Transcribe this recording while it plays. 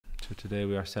So today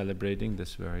we are celebrating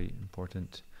this very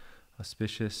important,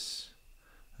 auspicious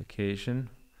occasion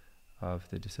of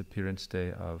the disappearance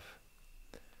day of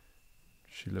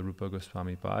Srila Rupa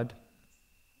Goswami Pad.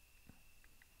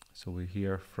 So we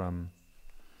hear from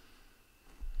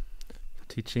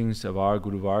the teachings of our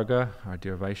Guru Varga, our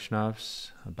dear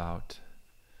Vaishnavas, about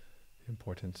the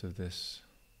importance of this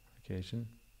occasion.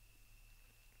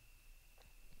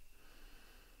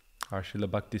 Our Srila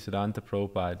Bhaktisiddhanta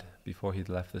Prabhupada, before he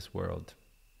left this world,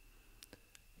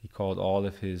 he called all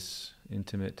of his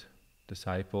intimate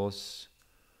disciples,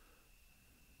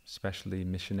 especially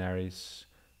missionaries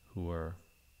who were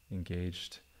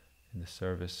engaged in the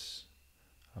service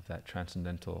of that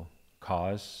transcendental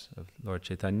cause of Lord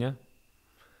Chaitanya.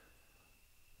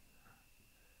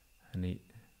 And he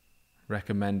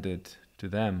recommended to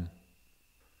them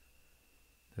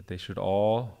that they should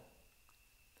all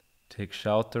take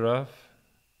shelter of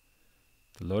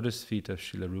the lotus feet of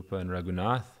Srila Rupa and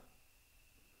Raghunath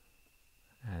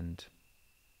and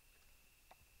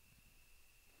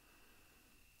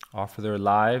offer their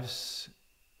lives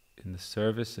in the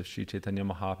service of Sri Chaitanya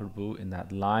Mahaprabhu, in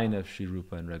that line of Sri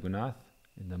Rupa and Raghunath,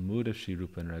 in the mood of Sri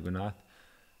Rupa and Raghunath,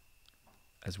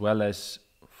 as well as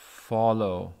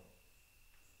follow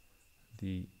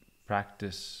the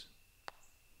practice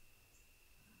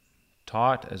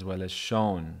taught as well as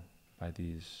shown by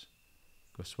these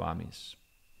Goswamis.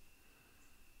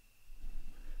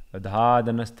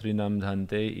 Adhadanastrinam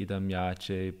dhante idam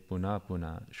yache puna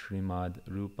puna Srimad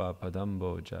Rupa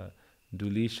Padamboja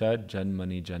Dulishad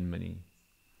Janmani Janmani.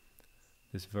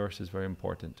 This verse is very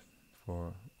important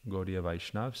for Gaudiya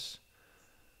Vaishnavas.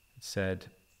 It said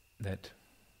that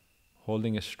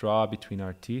holding a straw between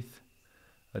our teeth,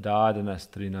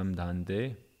 Adhadanastrinam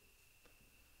dhante,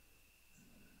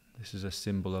 this is a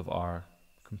symbol of our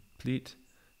complete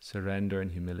surrender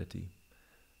and humility.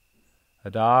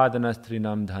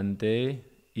 Adhadanastrinam dhante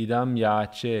idam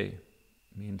yache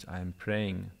means I am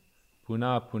praying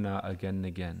puna puna again and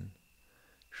again.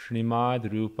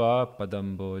 Srimad Rupa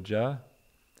Padamboja,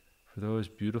 for those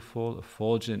beautiful,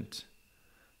 effulgent,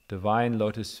 divine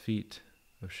lotus feet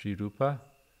of Sri Rupa.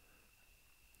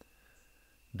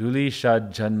 Duli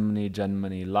Shad Janmani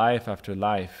Janmani, life after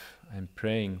life, I am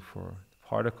praying for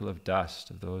particle of dust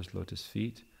of those lotus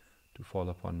feet to fall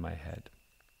upon my head.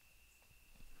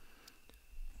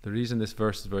 The reason this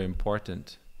verse is very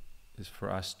important is for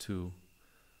us to,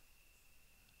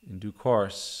 in due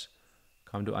course,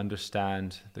 come to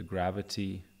understand the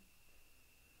gravity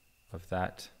of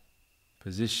that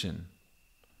position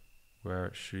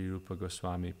where Sri Rupa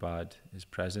Goswami Pad is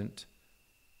present.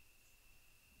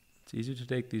 It's easy to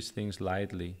take these things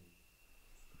lightly,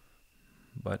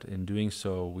 but in doing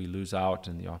so, we lose out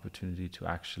on the opportunity to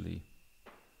actually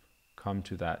come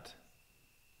to that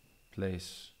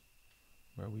place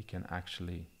where we can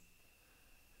actually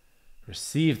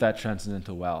receive that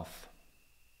transcendental wealth.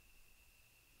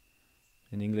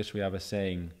 In English, we have a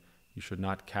saying, you should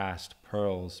not cast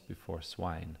pearls before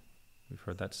swine. We've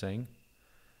heard that saying.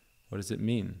 What does it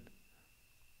mean?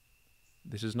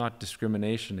 This is not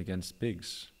discrimination against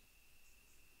pigs.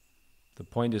 The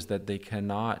point is that they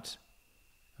cannot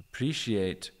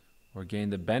appreciate or gain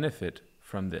the benefit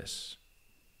from this.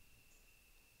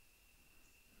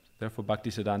 Therefore,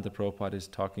 Bhaktisiddhanta Prabhupada is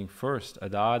talking first,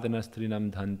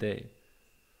 Adhadanastrinam dhante.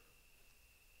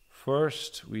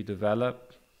 First, we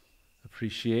develop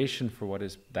appreciation for what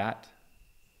is that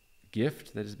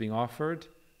gift that is being offered.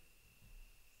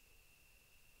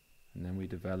 And then we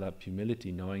develop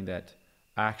humility, knowing that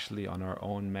actually on our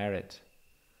own merit,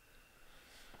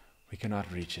 we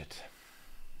cannot reach it.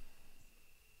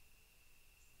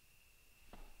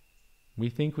 We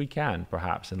think we can,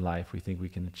 perhaps in life, we think we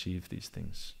can achieve these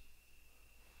things.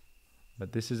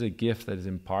 But this is a gift that is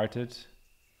imparted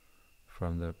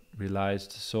from the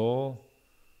realized soul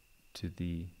to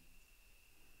the,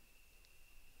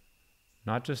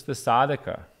 not just the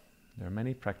sadhaka, there are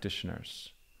many practitioners.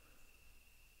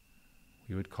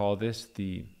 We would call this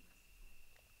the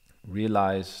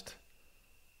realized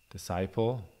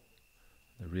disciple,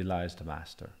 the realized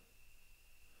master.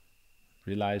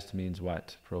 Realized means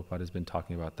what? Prabhupada has been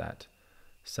talking about that.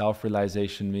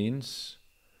 Self-realization means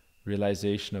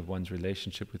realization of one's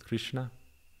relationship with Krishna.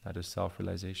 That is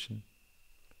self-realization.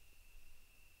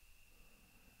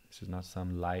 This is not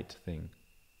some light thing.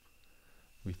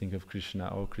 We think of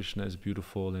Krishna, oh, Krishna is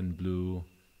beautiful in blue,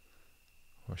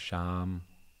 or Sham.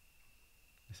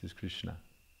 This is Krishna.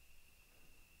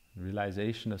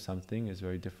 Realization of something is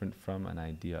very different from an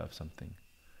idea of something.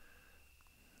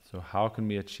 So how can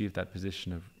we achieve that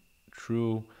position of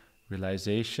true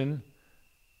realization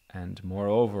and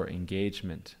moreover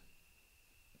engagement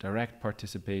direct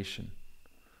participation.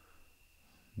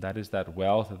 That is that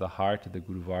wealth of the heart of the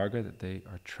Guru Varga that they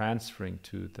are transferring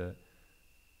to the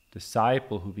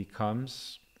disciple who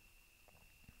becomes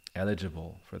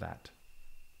eligible for that.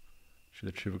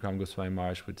 Srila Trivakram Goswami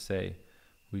Maharaj would say,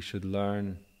 we should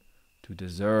learn to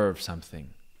deserve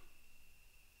something.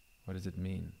 What does it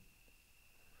mean?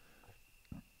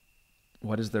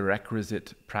 What is the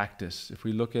requisite practice? If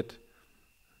we look at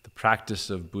the practice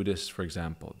of Buddhists, for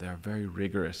example, they are very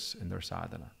rigorous in their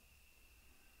sadhana.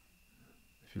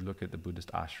 If you look at the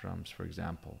Buddhist ashrams, for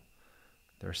example,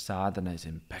 their sadhana is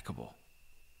impeccable.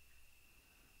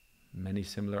 Many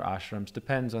similar ashrams,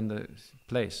 depends on the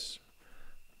place.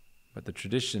 But the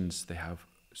traditions, they have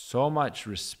so much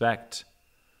respect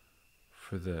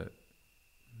for the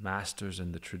masters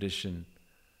and the tradition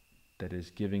that is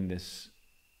giving this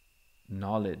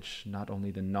knowledge, not only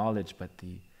the knowledge, but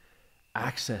the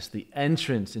access, the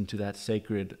entrance into that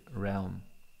sacred realm.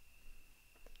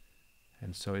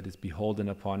 And so it is beholden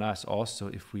upon us also,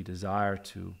 if we desire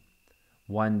to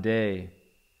one day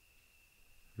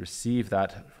receive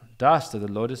that dust of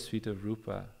the lotus feet of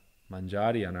Rupa,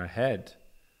 Manjari on our head,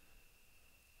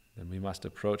 then we must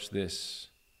approach this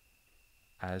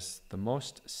as the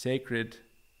most sacred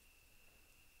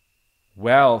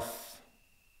wealth,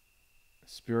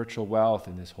 spiritual wealth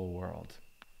in this whole world.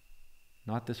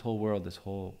 Not this whole world, this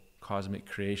whole cosmic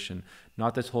creation.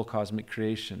 Not this whole cosmic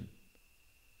creation.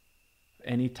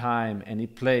 Any time, any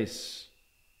place,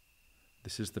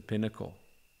 this is the pinnacle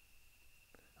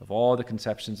of all the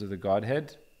conceptions of the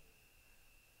Godhead,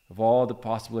 of all the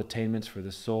possible attainments for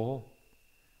the soul.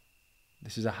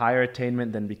 This is a higher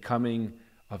attainment than becoming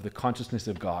of the consciousness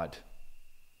of God.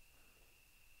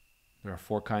 There are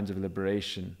 4 kinds of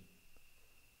liberation,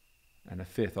 and a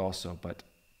 5th also, but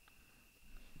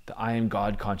the I am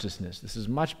God consciousness, this is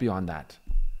much beyond that.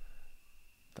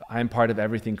 The I am part of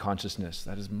everything consciousness,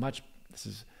 that is much, this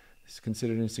is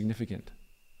considered insignificant.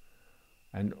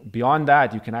 And beyond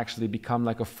that, you can actually become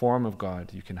like a form of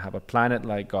God. You can have a planet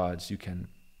like God's. You can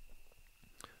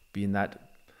be in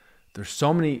that. There's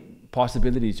so many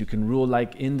possibilities. You can rule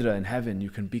like Indra in heaven. You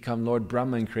can become Lord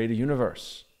Brahma and create a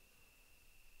universe.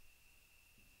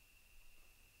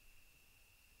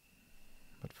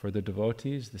 But for the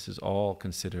devotees, this is all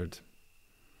considered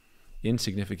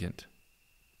insignificant.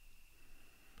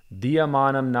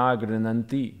 Diyamanam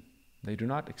nagrananti. They do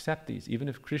not accept these. Even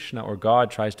if Krishna or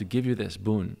God tries to give you this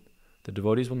boon, the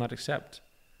devotees will not accept.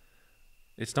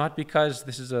 It's not because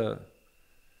this is a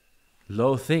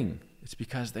low thing. It's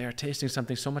because they are tasting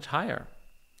something so much higher.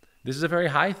 This is a very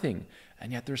high thing.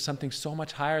 And yet there's something so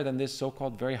much higher than this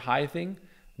so-called very high thing.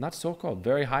 Not so-called,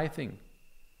 very high thing.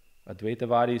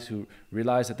 Advaitavadis who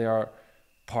realize that they are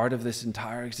part of this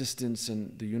entire existence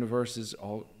and the universe is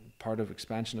all part of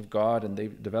expansion of God, and they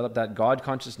develop that God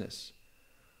consciousness.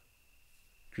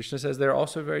 Krishna says they're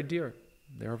also very dear.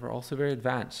 They're also very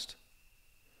advanced.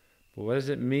 But what does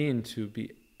it mean to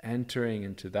be entering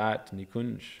into that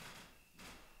nikunj?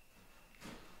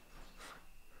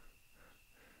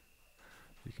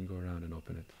 You can go around and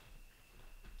open it.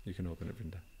 You can open it,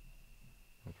 Vrinda.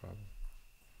 No problem.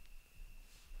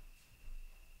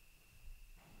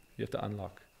 You have to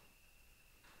unlock.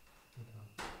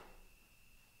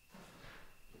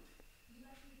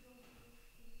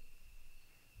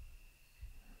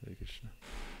 Hare Krishna.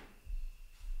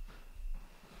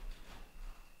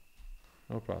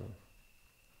 No problem.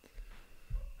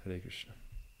 Hare Krishna.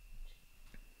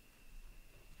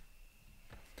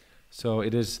 So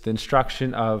it is the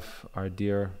instruction of our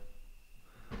dear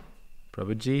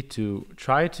Prabhuji to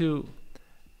try to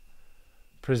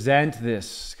present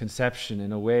this conception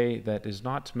in a way that is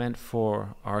not meant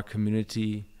for our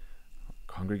community,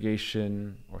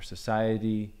 congregation, or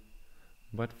society,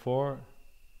 but for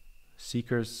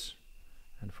seekers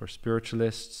and for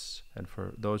spiritualists and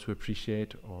for those who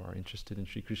appreciate or are interested in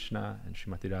Sri Krishna and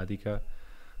Srimati Radhika.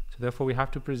 So therefore we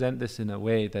have to present this in a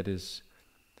way that is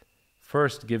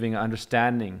first giving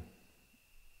understanding,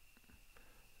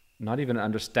 not even an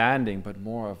understanding, but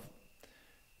more of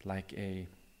like a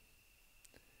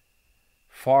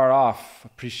far off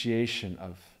appreciation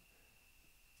of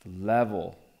the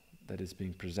level that is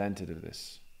being presented of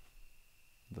this,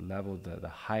 the level, the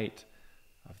height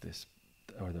of this,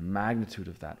 or the magnitude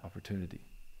of that opportunity.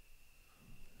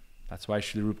 That's why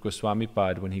Srila Rupa Goswami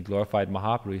Pad, when he glorified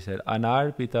Mahaprabhu, he said,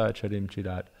 Anarpita charim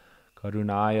chirat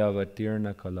karunaya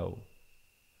vatirna kalau.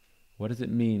 What does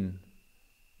it mean?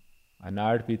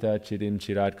 Anarpita chirim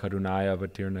chirat karunaya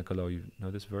vatirna kalau. You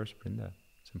know this verse, Brinda?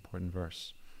 It's an important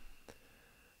verse.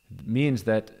 It means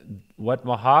that what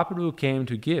Mahaprabhu came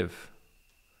to give,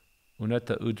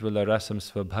 Unata Ujvala Rasam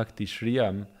Svabhakti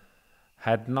Shriyam,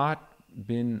 had not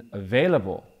been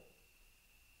available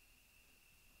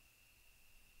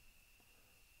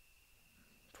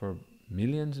for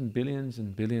millions and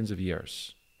billions of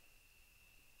years.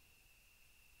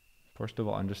 First of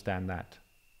all, understand that.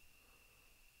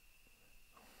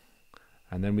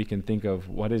 And then we can think of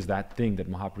what is that thing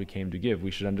that Mahaprabhu came to give.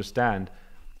 We should understand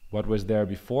what was there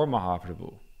before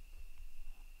Mahaprabhu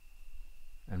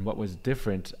and what was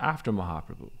different after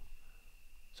Mahaprabhu.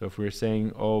 So if we're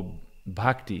saying, oh,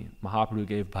 bhakti, Mahaprabhu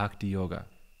gave bhakti yoga.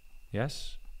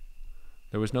 Yes?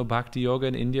 There was no bhakti yoga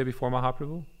in India before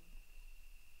Mahaprabhu?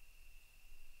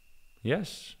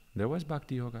 Yes, there was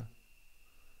bhakti yoga.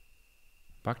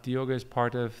 Bhakti yoga is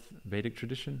part of Vedic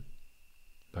tradition.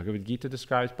 Bhagavad Gita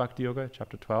describes Bhakti Yoga,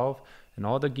 chapter 12. And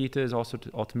all the Gita is also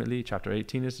ultimately, chapter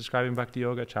 18 is describing Bhakti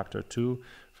Yoga. Chapter 2,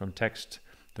 from text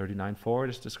 39 forward,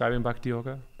 is describing Bhakti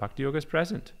Yoga. Bhakti Yoga is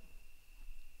present.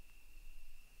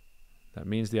 That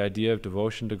means the idea of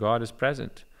devotion to God is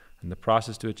present. And the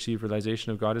process to achieve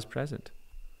realization of God is present.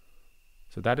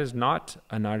 So that is not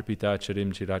anarpita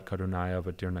charim chirat karunaya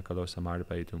vatirna kalo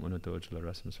samarpaitum unato jala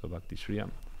rasam svabhakti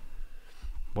shriyam.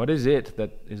 What is it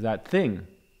that is that thing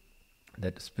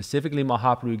that specifically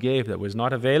Mahaprabhu gave that was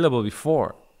not available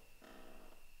before?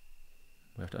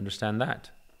 We have to understand that.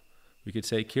 We could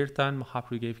say Kirtan,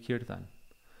 Mahaprabhu gave Kirtan.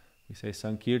 We say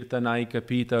Sankirtanaika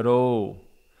Pitaro.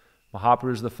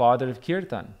 Mahaprabhu is the father of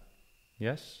Kirtan.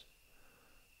 Yes?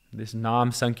 This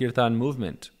Nam Sankirtan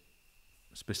movement.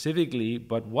 Specifically,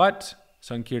 but what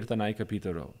Sankirtanaika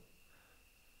Pitaro?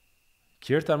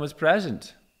 Kirtan was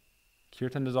present.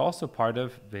 Kirtan is also part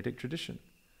of Vedic tradition.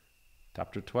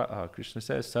 Chapter 12, Krishna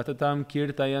says, Satatam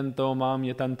kirtayanto mam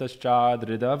yatantaschad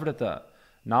ridavrata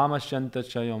namashyanta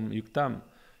chayam yuktam.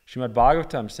 Srimad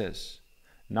Bhagavatam says,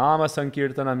 Nama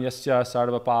sankirtanam yasya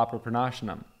sarva papa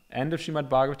pranashanam. End of Srimad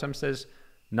Bhagavatam says,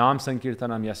 Nam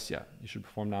sankirtanam yasya. You should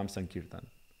perform Nam sankirtan.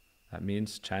 That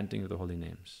means chanting of the holy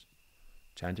names.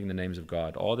 Chanting the names of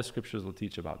God. All the scriptures will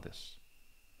teach about this.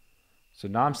 So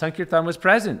Nam sankirtan was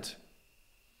present.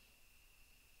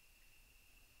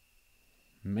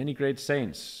 Many great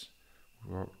saints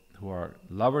who are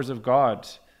lovers of God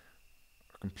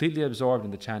are completely absorbed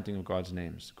in the chanting of God's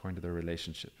names according to their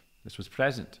relationship. This was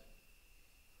present.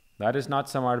 That is not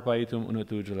samarpaitum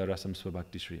unatu jala rasam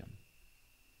svabhakti shriyam.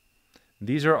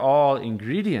 These are all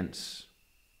ingredients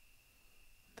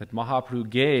that Mahaprabhu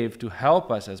gave to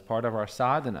help us as part of our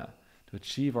sadhana to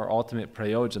achieve our ultimate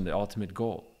prayojan, the ultimate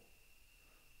goal.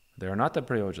 They are not the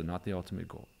prayojan, not the ultimate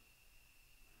goal.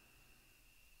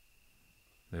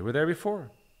 They were there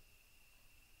before.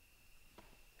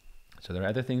 So there are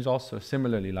other things also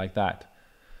similarly like that.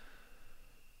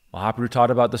 Mahaprabhu taught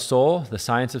about the soul, the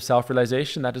science of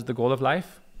self-realization. That is the goal of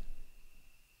life.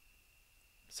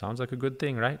 Sounds like a good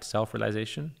thing, right?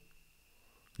 Self-realization.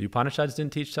 The Upanishads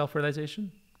didn't teach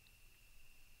self-realization.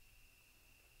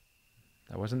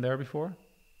 That wasn't there before.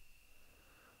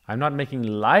 I'm not making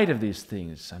light of these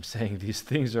things. I'm saying these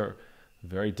things are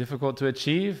very difficult to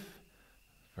achieve,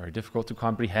 very difficult to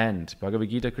comprehend. Bhagavad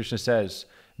Gita, Krishna says,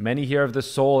 many hear of the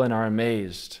soul and are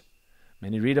amazed.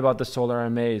 Many read about the soul and are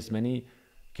amazed. Many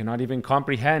cannot even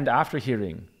comprehend after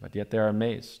hearing, but yet they are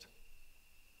amazed.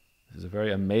 This is a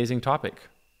very amazing topic.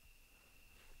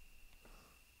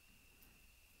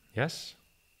 Yes?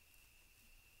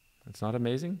 It's not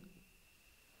amazing?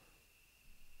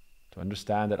 To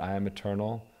understand that I am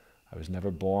eternal, I was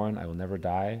never born, I will never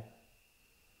die,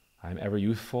 I am ever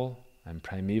youthful, I am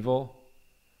primeval,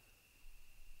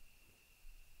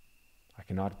 I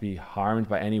cannot be harmed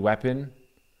by any weapon,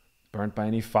 burnt by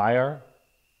any fire,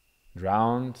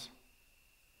 drowned,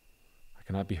 I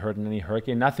cannot be hurt in any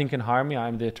hurricane, nothing can harm me, I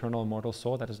am the eternal immortal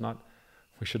soul. That is not,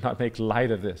 we should not make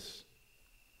light of this.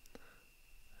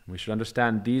 We should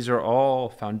understand these are all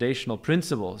foundational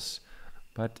principles.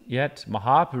 But yet,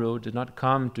 Mahaprabhu did not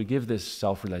come to give this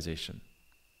self-realization.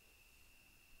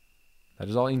 That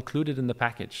is all included in the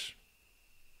package.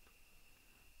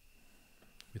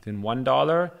 Within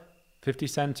 $1, 50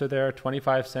 cents are there,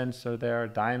 25 cents are there, a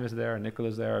dime is there, a nickel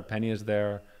is there, a penny is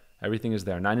there, everything is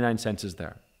there, 99 cents is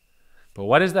there. But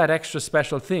what is that extra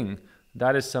special thing?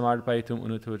 That is samarpaitum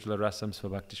unutujla rasam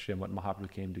svabhakti shriyam, what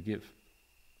Mahaprabhu came to give.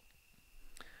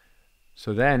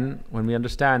 So then, when we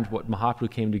understand what Mahaprabhu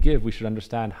came to give, we should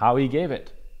understand how he gave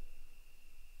it.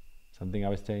 Something I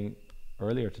was saying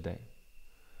earlier today.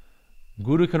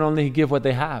 Guru can only give what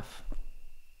they have.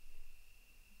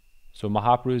 So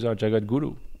Mahaprabhu is our Jagat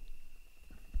Guru.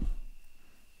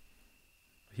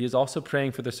 He is also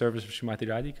praying for the service of Srimati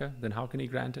Radhika. Then how can he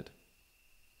grant it?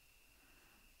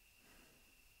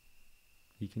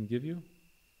 He can give you.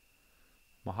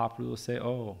 Mahaprabhu will say,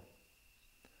 oh,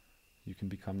 you can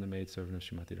become the maidservant of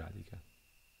Srimati Radhika.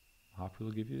 Mahaprabhu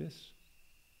will give you this.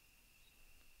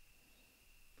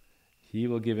 He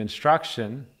will give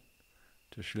instruction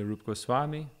to Srila Rupa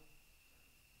Goswami.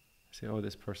 Say, oh,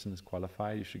 this person is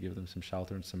qualified, you should give them some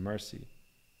shelter and some mercy.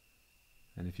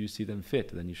 And if you see them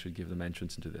fit, then you should give them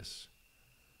entrance into this.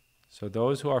 So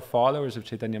those who are followers of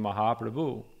Chaitanya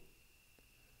Mahaprabhu,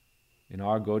 in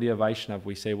our Gaudiya Vaishnav,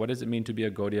 we say, what does it mean to be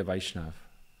a Gaudiya Vaishnav?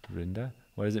 Vrinda,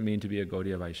 what does it mean to be a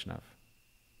Gaudiya Vaishnav?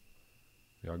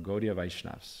 We are Gaudiya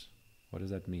Vaishnavs. What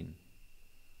does that mean?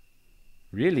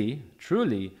 Really,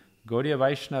 truly, Gaudiya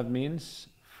Vaishnav means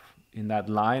in that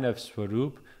line of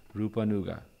Swarup, Rupa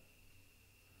Nuga.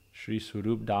 Sri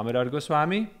Swarup Damodar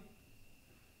Goswami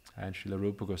and Srila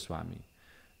Rupa Goswami.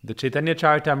 The Chaitanya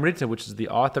Charitamrita, which is the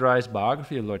authorized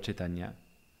biography of Lord Chaitanya,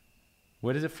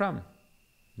 where is it from?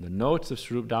 The notes of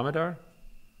Swarup Damodar,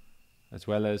 as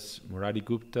well as Murari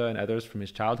Gupta and others from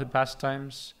his childhood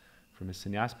pastimes, from his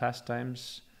sannyas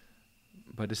pastimes,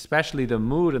 but especially the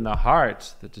mood and the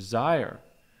heart, the desire.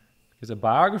 Because a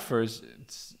biographer,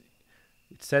 it's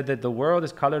said that the world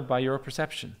is colored by your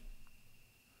perception.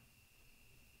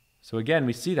 So again,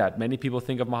 we see that. Many people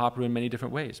think of Mahaprabhu in many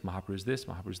different ways. Mahaprabhu is this,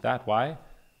 Mahaprabhu is that. Why?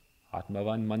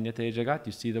 Atmavan manyate jagat.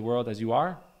 You see the world as you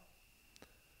are.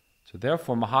 So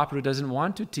therefore, Mahaprabhu doesn't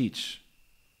want to teach.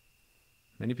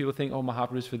 Many people think, oh,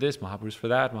 Mahaprabhu is for this, Mahaprabhu is for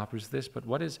that, Mahaprabhu is this. But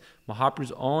what is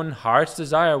Mahaprabhu's own heart's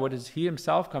desire? What is he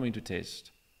himself coming to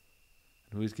taste?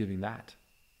 And who is giving that?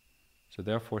 So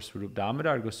therefore, Swarup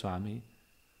Damodar Goswami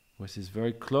was his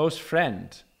very close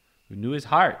friend who knew his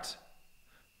heart,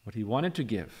 what he wanted to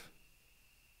give.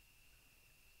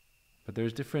 But there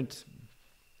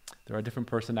are different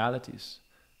personalities.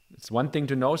 It's one thing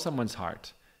to know someone's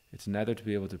heart. It's another to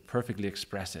be able to perfectly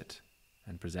express it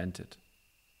and present it.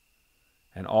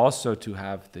 And also to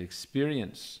have the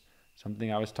experience.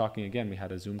 Something I was talking again, we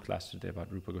had a Zoom class today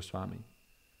about Rupa Goswami.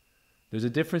 There's a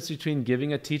difference between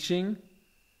giving a teaching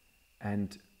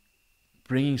and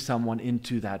bringing someone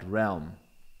into that realm.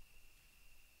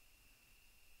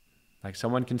 Like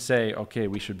someone can say, okay,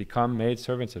 we should become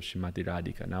maidservants of Srimati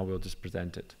Radhika. Now we'll just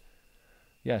present it.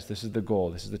 Yes, this is the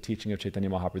goal. This is the teaching of Chaitanya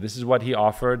Mahaprabhu. This is what he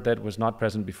offered that was not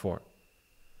present before.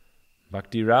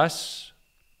 Bhakti Ras,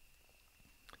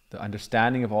 the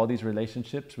understanding of all these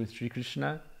relationships with Sri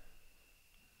Krishna,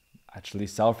 actually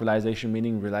self-realization,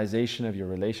 meaning realization of your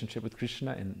relationship with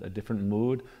Krishna in a different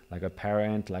mood, like a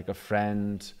parent, like a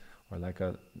friend, or like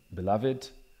a beloved.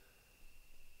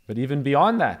 But even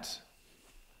beyond that,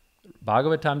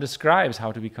 Bhagavatam describes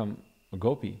how to become a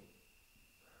gopi,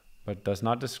 but does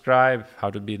not describe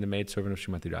how to be the maidservant of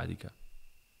Srimati Radhika.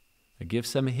 It gives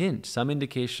some hint, some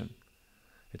indication.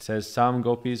 It says some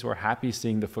gopis were happy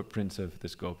seeing the footprints of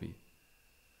this gopi.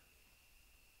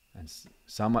 And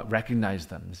some recognized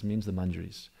them. This means the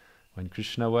Manjaris. When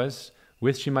Krishna was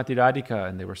with Srimati Radhika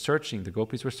and they were searching, the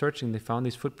gopis were searching, they found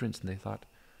these footprints and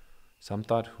some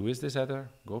thought, who is this other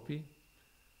gopi?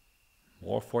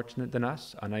 More fortunate than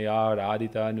us? Anaya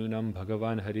Radhita Nunam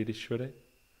Bhagavan Haririshware.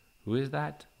 Who is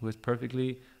that? Who has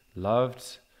perfectly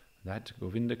loved that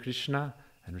Govinda Krishna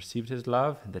and received his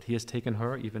love, and that he has taken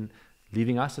her, even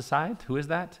leaving us aside? Who is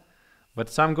that? But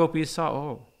some gopis saw,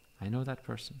 oh, I know that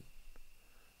person.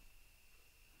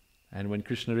 And when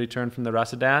Krishna returned from the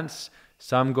rasa dance,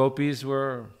 some gopis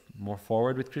were more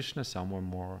forward with Krishna, some were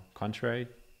more contrary,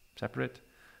 separate.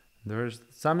 There's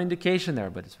some indication there,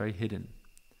 but it's very hidden.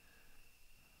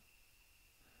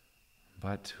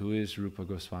 But who is Rupa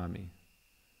Goswami?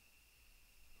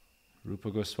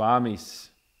 Rupa Goswami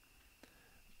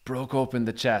broke open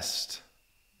the chest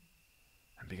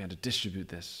and began to distribute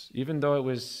this, even though it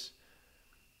was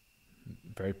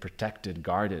very protected,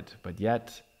 guarded, but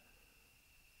yet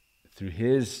through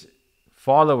his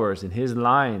followers, in his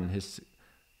line,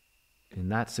 in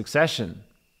that succession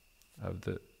of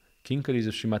the Kinkaris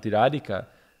of Srimati Radhika,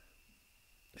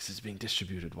 this is being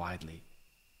distributed widely,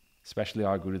 especially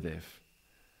our Gurudev.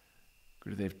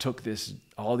 Gurudev took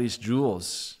all these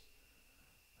jewels.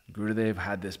 Gurudev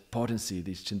had this potency,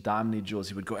 these Chintamani jewels.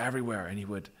 He would go everywhere and he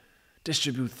would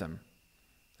distribute them.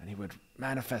 And he would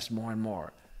manifest more and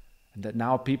more. And that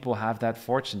now people have that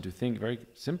fortune to think very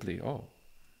simply, oh,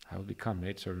 I will become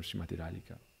maidservant of Srimati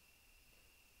Radhika.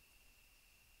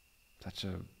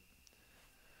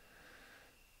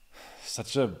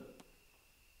 Such a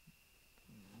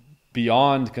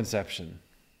beyond conception.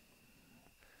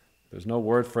 There's no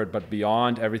word for it, but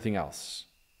beyond everything else.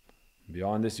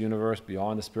 Beyond this universe,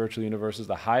 beyond the spiritual universe, is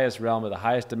the highest realm, or the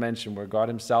highest dimension, where God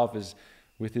himself is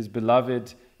with his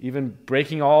beloved, even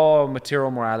breaking all material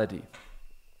morality,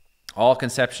 all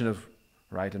conception of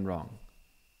right and wrong.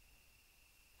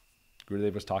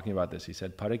 Gurudev was talking about this. He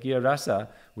said, Parakya Rasa,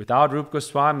 without Rupa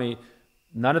Goswami,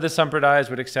 none of the sampradayas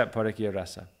would accept Parakya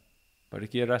Rasa.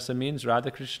 Parakya Rasa means Radha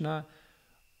Krishna,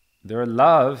 their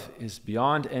love is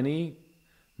beyond any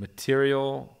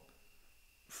material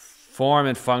form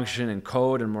and function and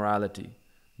code and morality.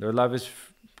 Their love is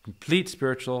complete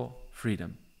spiritual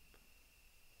freedom.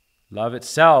 Love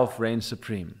itself reigns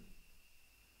supreme.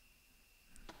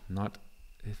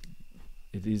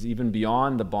 It is even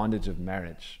beyond the bondage of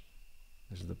marriage.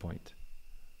 This is the point.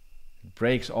 It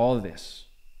breaks all this.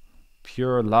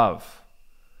 Pure love.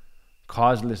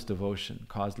 Causeless devotion.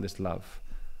 Causeless love.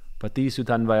 Pati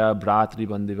sutanvaya bratri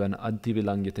bandhivan adhi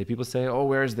vilangyate. People say, oh,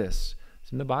 where is this?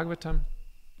 It's in the Bhagavatam.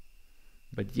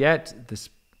 But yet, this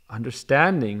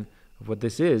understanding of what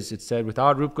this is, it said,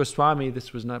 without Rupa Goswami,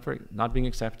 this was not being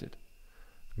accepted.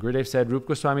 Gurudev said, Rupa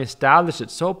Goswami established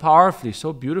it so powerfully,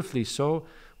 so beautifully,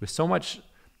 with so much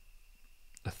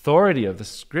authority of the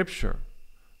scripture.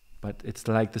 But it's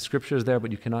like the scripture is there,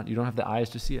 but you don't have the eyes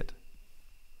to see it.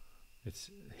 It's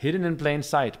hidden in plain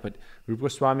sight, but Rupa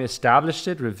Goswami established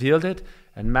it, revealed it,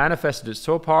 and manifested it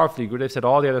so powerfully. Gurudev said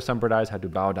all the other sampradayas had to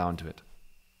bow down to it.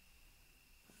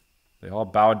 They all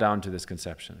bowed down to this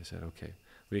conception. They said, okay,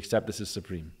 we accept this as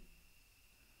supreme.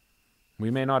 We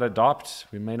may not adopt,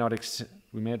 we may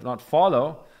not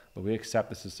follow, but we accept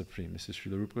this as supreme. This is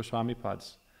Srila Rupa Goswami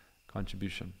Pad's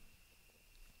contribution.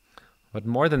 But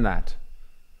more than that,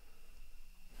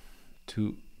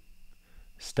 to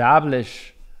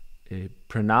establish a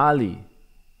pranali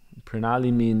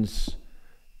means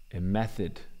a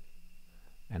method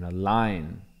and a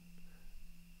line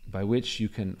by which you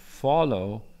can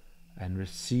follow and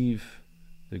receive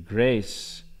the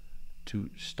grace to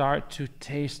start to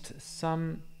taste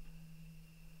some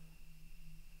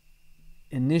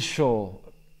initial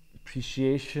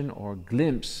appreciation or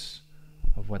glimpse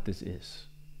of what this is.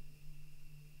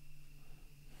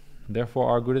 Therefore,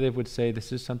 our Gurudev would say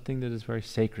this is something that is very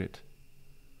sacred.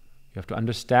 You have to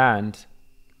understand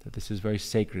that this is very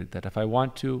sacred, that if I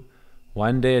want to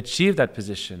one day achieve that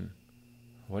position,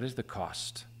 what is the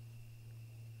cost?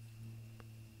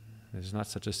 It is not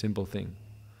such a simple thing.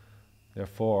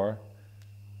 Therefore,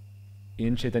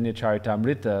 in Chaitanya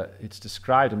Charitamrita, it's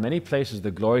described in many places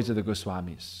the glories of the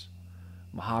Goswamis.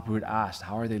 Mahaprabhu asked,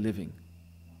 how are they living?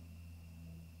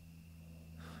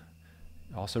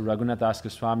 Also Raghunath Das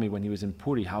Goswami, when he was in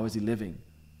Puri, how is he living?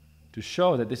 To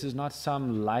show that this is not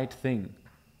some light thing.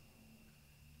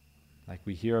 Like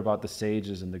we hear about the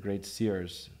sages and the great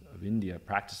seers of India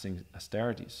practicing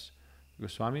austerities. The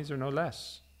Goswamis are no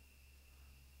less.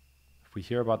 If we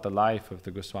hear about the life of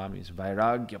the Goswamis,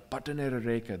 Vairagya, Patanera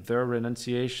Reka, their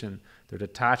renunciation, their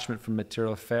detachment from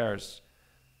material affairs,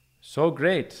 so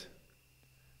great.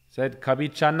 Said,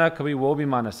 Kabhi channa, kabhi wo bhi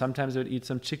mana. Sometimes they would eat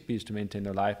some chickpeas to maintain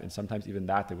their life, and sometimes even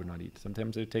that they would not eat.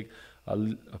 Sometimes they would take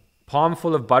a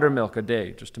palmful of buttermilk a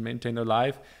day just to maintain their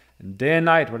life. And day and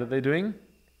night, what are they doing?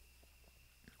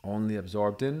 Only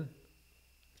absorbed in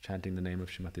chanting the name of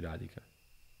Srimati Radhika.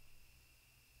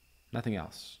 Nothing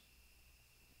else.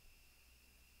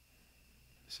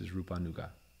 This is Rupa Nuga.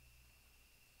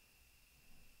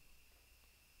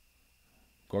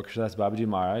 Gorkshadas Babaji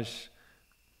Maharaj,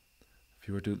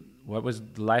 what was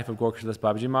the life of Gorkshadas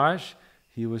Babaji Maharaj?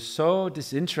 He was so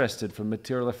disinterested from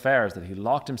material affairs that he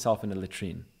locked himself in a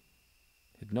latrine.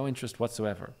 He had no interest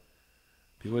whatsoever.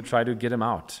 People would try to get him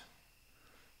out.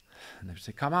 And they would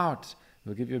say, come out,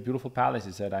 we'll give you a beautiful palace.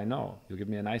 He said, I know, you'll give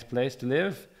me a nice place to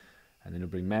live, and then you'll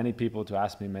bring many people to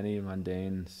ask me many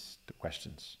mundane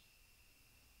questions.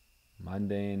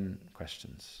 Mundane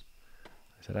questions.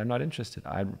 I said, I'm not interested.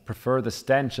 I prefer the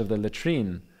stench of the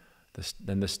latrine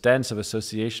than the stench of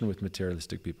association with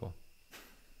materialistic people.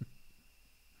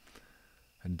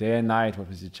 And day and night, what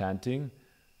was he chanting?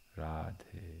 Radhe,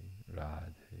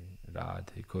 Radhe,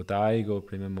 Radhe, Kotai go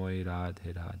premamoy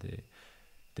Radhe, Radhe.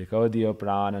 Dekho diyo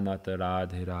prana nata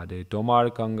Radhe, Radhe. Tomar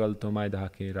kangal tomai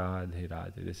dhake Radhe,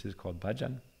 Radhe. This is called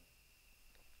bhajan.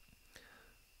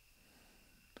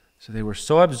 So they were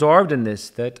so absorbed in this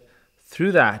that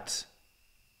through that,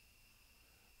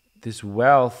 this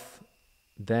wealth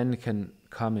then can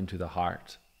come into the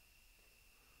heart.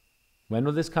 When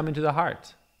will this come into the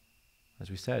heart? As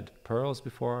we said, pearls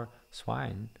before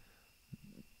swine.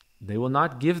 They will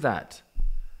not give that.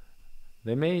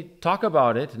 They may talk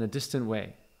about it in a distant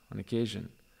way on occasion.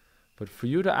 But for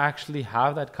you to actually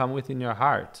have that come within your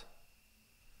heart,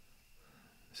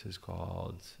 this is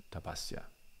called tapasya,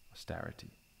 austerity.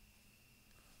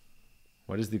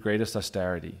 What is the greatest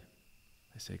austerity?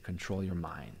 I say, control your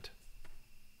mind.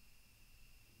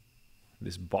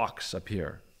 This box up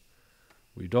here,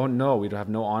 we don't know, we don't have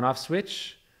no on-off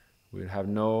switch, we have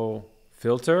no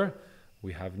filter,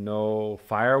 We have no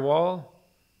firewall.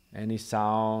 Any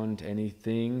sound,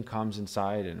 anything comes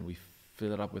inside and we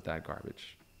fill it up with that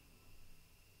garbage.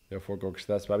 Therefore,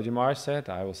 Gokshdas Babaji Maharaj said,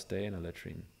 I will stay in a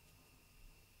latrine.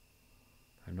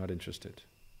 I'm not interested.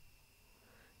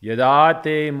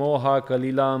 Yadate moha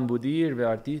kalilam budir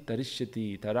vyarti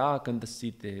tarishyati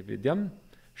tarakantasite vidyam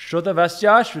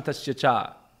shrutavasya shrutasya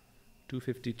cha.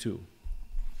 252.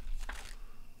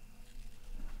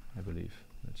 I believe.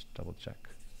 Let's double check.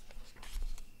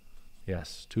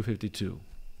 Yes, 252.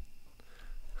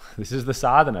 This is the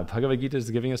sadhana. Bhagavad Gita is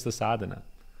giving us the sadhana.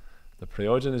 The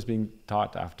prayojan is being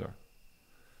taught after.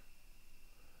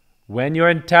 When your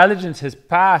intelligence has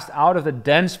passed out of the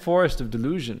dense forest of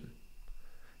delusion,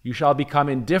 you shall become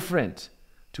indifferent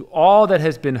to all that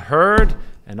has been heard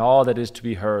and all that is to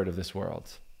be heard of this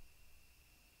world.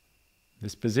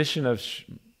 This position of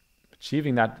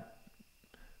achieving that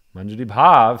Manjari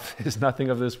Bhav is nothing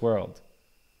of this world.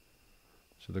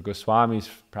 So the Goswamis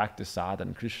practice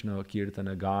sadhana, Krishna,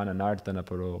 Kirtana, Gana, Nartana,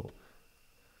 Paro.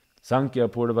 Sankhya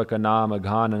Purvaka Nama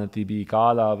Ghana Natibi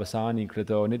Kala Vasani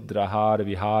Krito Nidrahara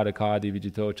Vihara Kadi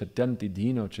Vijito Chatyanti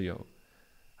Dino Chayo.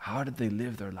 How did they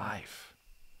live their life?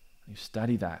 You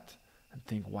study that and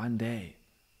think, one day,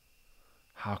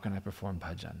 how can I perform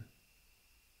bhajan?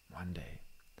 One day.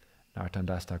 Narottam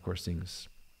Das Thakur sings,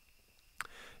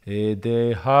 E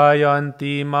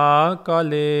dehayanti ma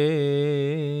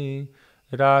kale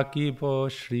rakibo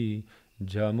shri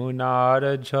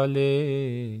jamunar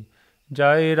jale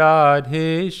Jai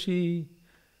Radheshi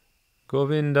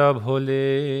Govinda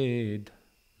Bholed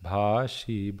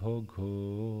Bhashi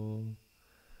Bhogo.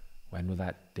 When will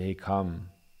that day come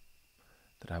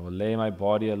that I will lay my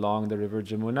body along the river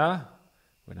Jamuna,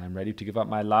 when I'm ready to give up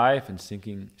my life and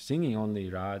singing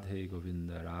only Radhe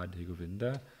Govinda, Radhe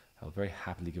Govinda, I will very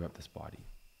happily give up this body.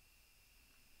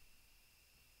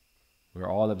 We're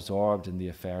all absorbed in the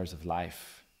affairs of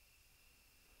life,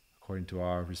 according to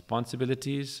our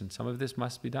responsibilities, and some of this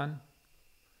must be done.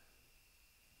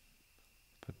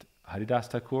 But Haridas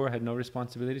Thakur had no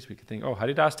responsibilities. We could think, oh,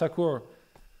 Haridas Thakur,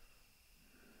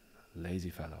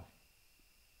 lazy fellow.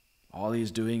 All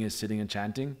he's doing is sitting and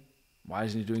chanting. Why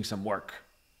isn't he doing some work?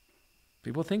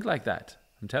 People think like that,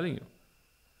 I'm telling you.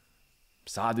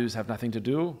 Sadhus have nothing to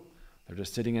do. They're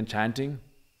just sitting and chanting,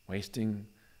 wasting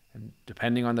and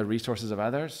depending on the resources of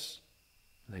others.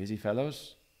 Lazy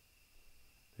fellows.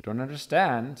 They don't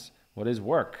understand what is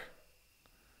work.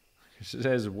 He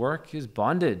says work is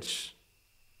bondage.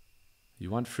 You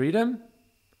want freedom?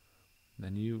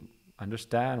 Then you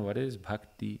understand what is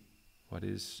bhakti, what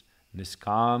is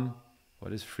niskam,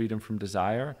 what is freedom from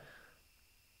desire.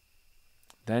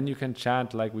 Then you can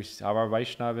chant like our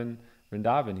Vaishnava in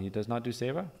Vrindavan. He does not do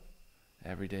seva.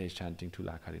 Every day he's chanting 2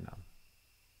 lakh Harinam.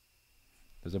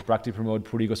 There's a Bhakti Pramod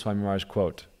Puri Goswami Maharaj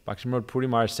quote. Bhakti Pramod Puri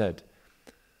Maharaj said,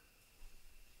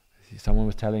 someone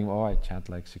was telling him, oh, I chant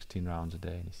like 16 rounds a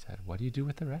day. And he said, what do you do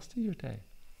with the rest of your day?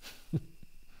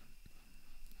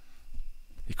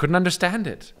 He couldn't understand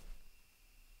it.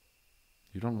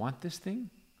 You don't want this thing?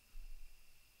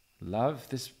 Love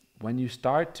this. When you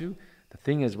start to, the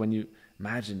thing is, when you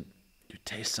imagine you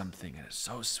taste something and it's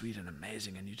so sweet and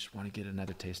amazing and you just want to get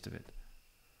another taste of it.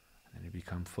 And then you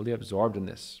become fully absorbed in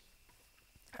this.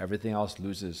 Everything else you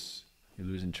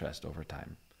lose interest over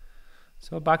time.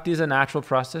 So bhakti is a natural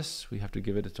process. We have to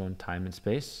give it its own time and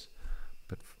space.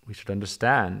 But we should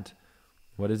understand,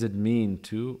 what does it mean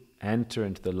to enter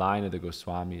into the line of the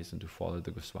Goswamis and to follow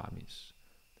the Goswamis?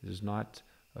 This is not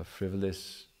a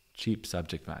frivolous, cheap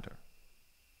subject matter.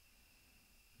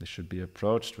 This should be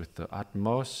approached with the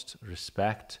utmost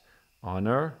respect,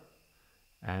 honor,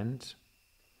 and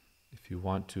if you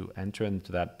want to enter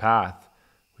into that path,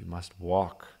 we must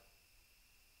walk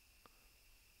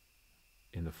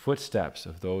in the footsteps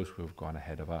of those who have gone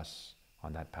ahead of us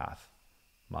on that path.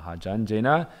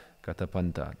 Mahajanjena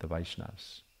Katapanta, the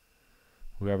Vaishnavas.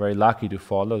 We are very lucky to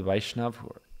follow the Vaishnava.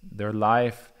 Their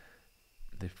life,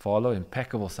 they follow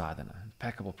impeccable sadhana,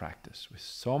 impeccable practice, with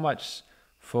so much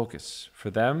focus. For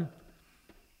them,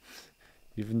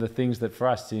 even the things that for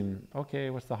us seem, okay,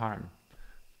 what's the harm?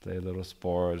 Play a little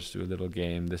sports, do a little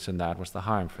game, this and that, what's the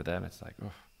harm? For them, it's like,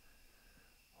 oh,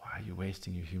 why are you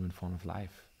wasting your human form of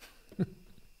life?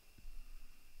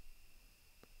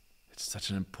 It's such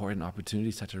an important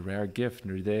opportunity, such a rare gift.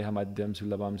 Nrideham adyam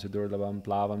sulabam sudurlabam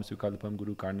plavam sukalpam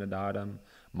guru karnadaram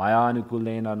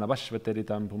mayanukulena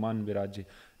navashvateritam puman viraji.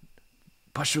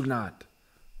 Pashugnat.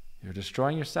 You're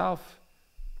destroying yourself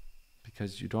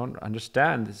because you don't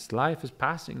understand this life is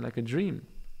passing like a dream.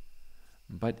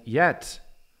 But yet,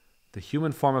 the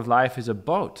human form of life is a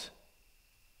boat,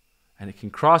 and it can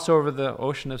cross over the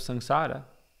ocean of samsara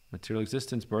material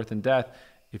existence, birth and death,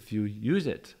 if you use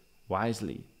it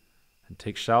wisely and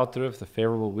take shelter of the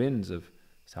favorable winds of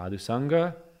Sadhu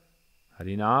Sangha,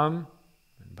 Harinam,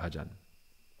 and Bhajan.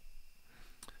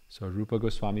 So Rupa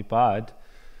Goswami Pad,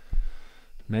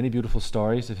 many beautiful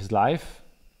stories of his life.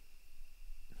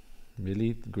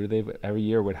 Really, Gurudev every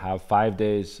year would have 5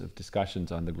 days of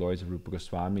discussions on the glories of Rupa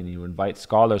Goswami, and he would invite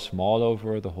scholars from all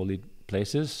over the holy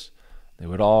places. They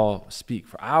would all speak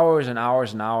for hours and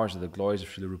hours and hours of the glories of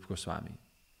Srila Rupa Goswami.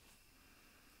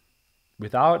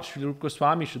 Without Srila Rupa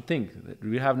Goswami, you should think that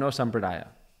we have no Sampradaya.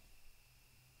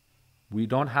 We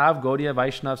don't have Gaudiya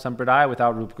Vaishnava Sampradaya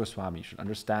without Rupa Goswami. You should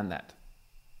understand that.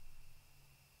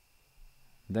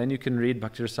 Then you can read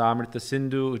Bhakti Rasamrita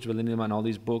Sindhu, Ujjvalinima, and all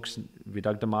these books,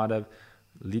 Vidagdha Madhav,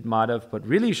 Lit Madhav. But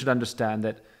really you should understand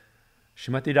that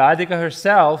Srimati Radhika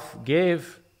herself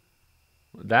gave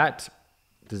that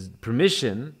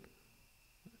permission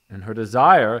and her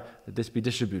desire that this be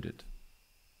distributed.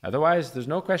 Otherwise, there's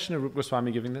no question of Rupa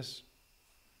Goswami giving this.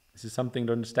 This is something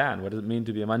to understand. What does it mean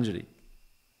to be a Manjari?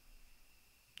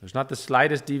 There's not the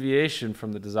slightest deviation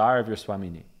from the desire of your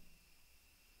Swamini.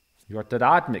 You are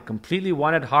tadatmik, completely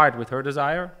one at heart with her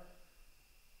desire.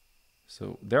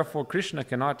 So therefore Krishna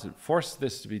cannot force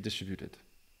this to be distributed.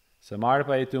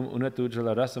 Samarpayitum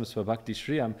unatujala rasam svabhakti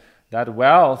shriyam, that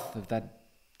wealth of that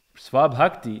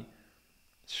svabhakti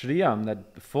shriyam, that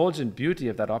effulgent beauty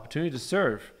of that opportunity to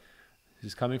serve,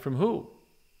 is coming from who?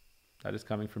 That is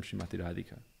coming from Srimati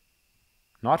Radhika,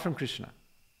 not from Krishna.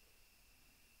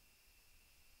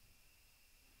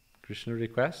 Krishna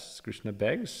requests, Krishna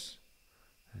begs,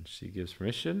 and she gives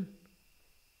permission,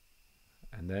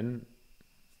 and then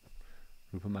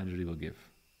Rupa Manjari will give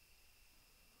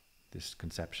this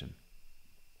conception.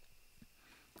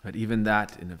 But even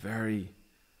that in a very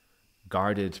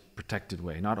guarded, protected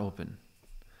way, not open.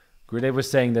 Gurudev was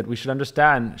saying that we should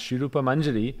understand Sri Rupa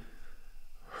Manjari,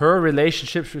 her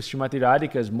relationship with Srimati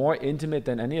Radhika is more intimate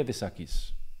than any of the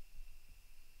Sakhis.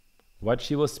 What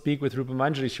she will speak with Rupa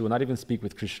Manjari, she will not even speak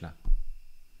with Krishna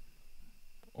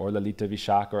or Lalita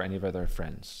Vishaka or any of her other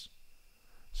friends.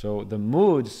 So the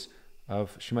moods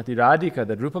of Srimati Radhika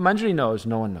that Rupa Manjari knows,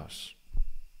 no one knows.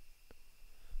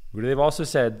 Gurudev also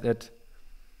said that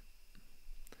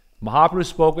Mahaprabhu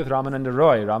spoke with Ramananda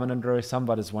Roy. Ramananda Roy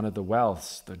Samvad is one of the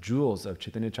wealths, the jewels of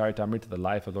Chaitanya Charitamrita, the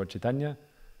life of Lord Chaitanya.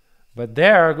 But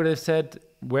there, Gurudev said,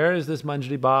 where is this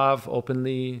Manjari Bhav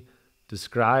openly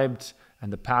described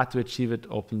and the path to achieve it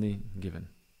openly given?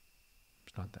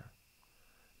 It's not there.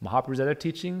 Mahaprabhu's other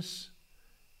teachings,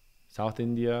 South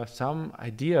India, some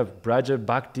idea of Braja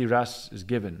Bhakti Ras is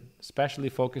given, especially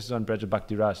focuses on Braja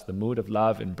Bhakti Ras, the mood of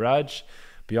love in Braj,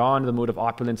 beyond the mood of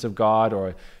opulence of God,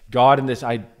 or God in this,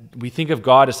 we think of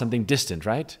God as something distant,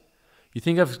 right? You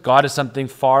think of God as something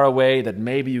far away that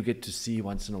maybe you get to see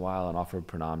once in a while and offer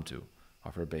pranam to,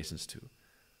 offer obeisance to.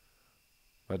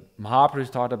 But Mahaprabhu's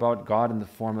taught about God in the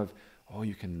form of, oh,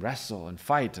 you can wrestle and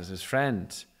fight as his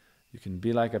friend. You can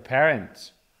be like a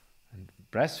parent and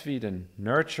breastfeed and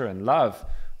nurture and love,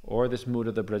 or this mood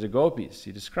of the Braja Gopis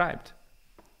he described.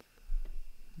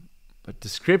 But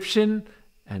description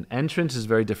and entrance is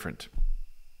very different.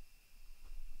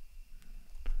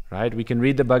 Right? We can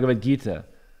read the Bhagavad Gita,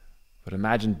 but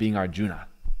imagine being Arjuna.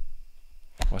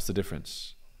 What's the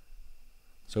difference?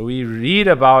 So we read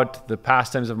about the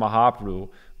pastimes of Mahaprabhu,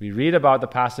 we read about the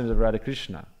pastimes of Radha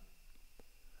Krishna.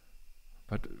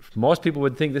 But most people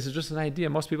would think this is just an idea.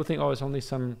 Most people think, oh, it's only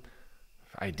some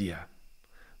idea.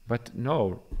 But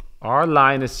no, our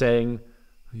line is saying,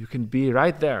 you can be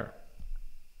right there.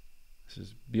 This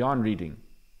is beyond reading.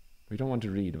 We don't want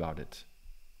to read about it.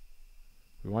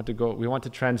 We want to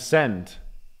transcend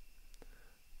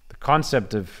the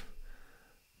concept of,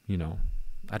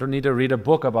 I don't need to read a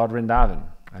book about Vrindavan.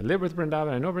 I live with Vrindavan,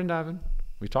 I know Vrindavan.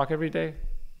 We talk every day.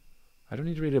 I don't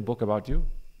need to read a book about you.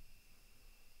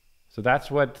 So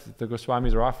that's what the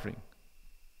Goswamis are offering.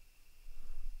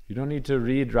 You don't need to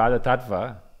read Radha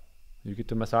Tattva. You get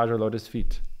to massage her lotus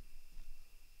feet.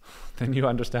 Then you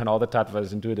understand all the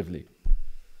tattvas intuitively.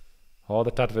 All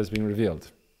the tattva is being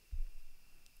revealed.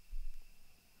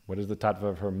 What is the tattva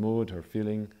of her mood, her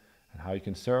feeling, and how you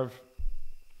can serve?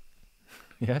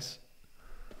 Yes?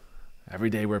 Every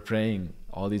day we're praying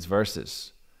all these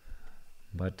verses.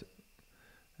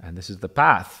 And this is the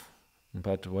path.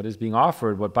 But what is being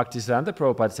offered, what Bhaktisiddhanta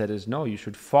Prabhupada said is, no, you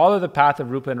should follow the path of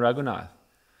Rupa and Raghunath.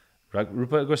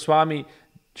 Rupa Goswami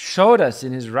showed us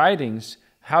in his writings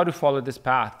how to follow this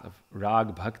path of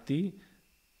Rag Bhakti.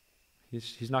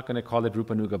 He's not going to call it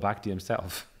Rupa Nuga Bhakti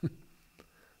himself.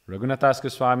 Raghunathas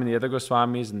Goswami and the other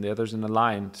Goswamis and the others in the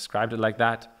line described it like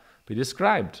that. But he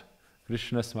described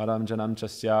Krishna smaram janam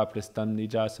chasya pristam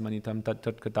nija samanitam tat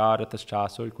katara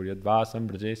taschasur kuryadvasam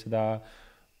braje sada.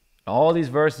 All these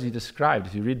verses he described.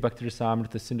 If you read Bhakti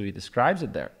Rasamrita Sindhu, he describes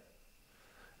it there.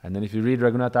 And then if you read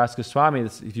Raghunath Das Goswami,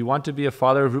 if you want to be a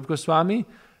follower of Rupa Goswami,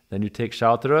 then you take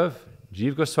shelter of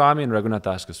Jiva Goswami and Raghunath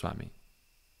Das Goswami.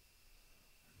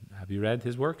 Have you read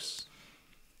his works?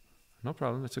 No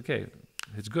problem, it's okay.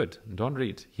 It's good. Don't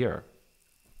read. Hear.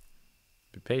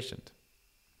 Be patient.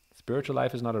 Spiritual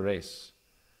life is not a race.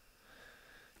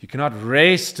 You cannot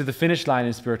race to the finish line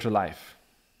in spiritual life.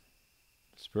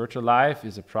 Spiritual life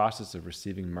is a process of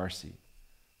receiving mercy.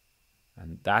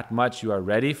 And that much you are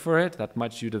ready for it, that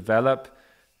much you develop.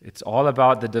 It's all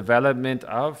about the development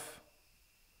of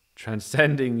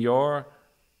transcending your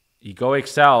egoic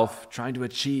self, trying to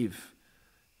achieve,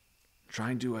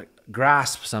 trying to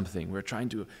grasp something. We're trying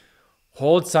to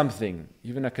hold something,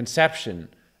 even a conception,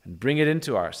 and bring it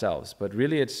into ourselves. But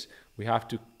really we have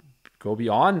to go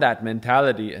beyond that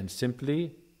mentality and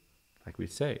simply, like we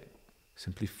say,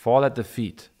 simply fall at the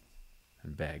feet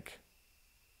and beg.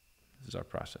 This is our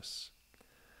process.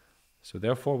 So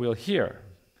therefore we'll hear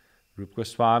Rupa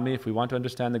Goswami. If we want to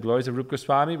understand the glories of Rupa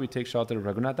Goswami, we take shelter of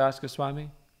Raghunath Das Goswami.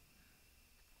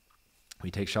 We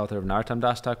take shelter of Narottam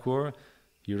Das Thakur.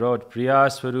 He wrote Priya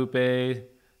Swarupe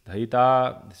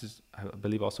Dhayita. This is, I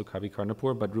believe, also Kavi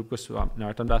Karnapur, but Rupa Goswami,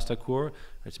 Narottam Das Thakur.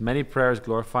 It's many prayers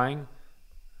glorifying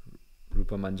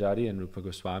Rupa Manjari and Rupa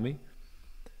Goswami.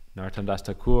 Narottam Das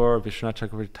Thakur, Vishwanath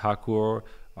Chakravarti Thakur,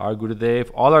 our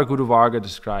Gurudev, all our Guru Varga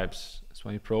describes,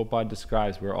 Swami Prabhupada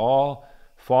describes, we're all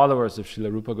followers of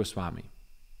Srila Rupa Goswami.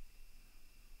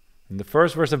 In the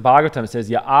first verse of Bhagavatam it says,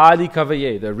 Ya Adi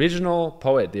Kavaye, the original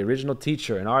poet, the original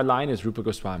teacher in our line is Rupa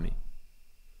Goswami.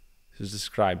 This is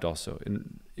described also.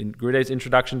 In Gurudev's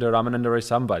introduction to Ramananda Roy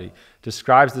Sambhari,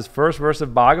 describes this first verse of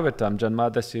Bhagavatam,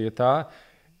 Janma Dasyata,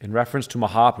 in reference to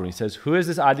Mahaprabhu. He says, who is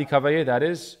this Adi Kavaye? That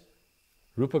is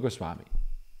Rupa Goswami.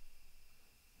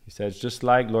 He says, just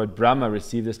like Lord Brahma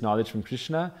received this knowledge from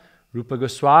Krishna, Rupa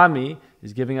Goswami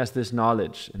is giving us this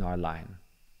knowledge in our line.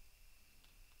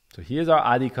 So he is our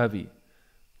Adi Kavi.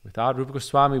 Without Rupa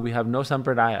Goswami, we have no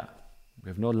Sampradaya. We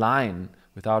have no line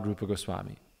without Rupa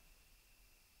Goswami.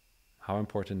 How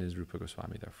important is Rupa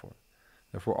Goswami, therefore?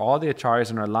 Therefore, all the acharyas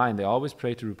in our line, they always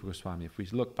pray to Rupa Goswami. If we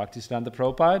look, Bhaktisiddhanta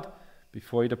Prabhupada,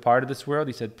 before he departed this world,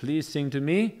 he said, please sing to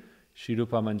me, Shri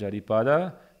Rupa Manjari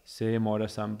Pada, Se Mora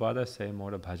Sampada, Se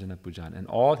Mora Bhajana Pujan. And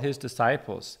all his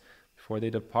disciples, before they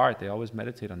depart, they always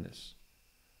meditate on this.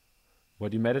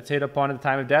 What you meditate upon at the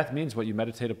time of death means what you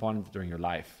meditate upon during your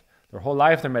life. Their whole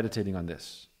life they're meditating on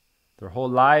this. Their whole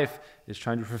life is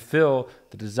trying to fulfill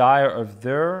the desire of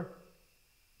their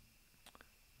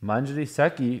Manjari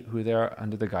Saki, who they are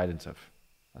under the guidance of.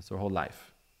 That's their whole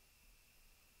life.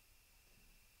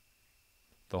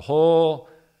 The whole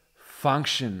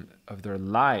function of their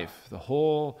life, the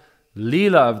whole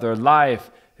leela of their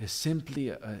life is simply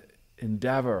an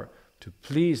endeavor to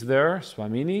please their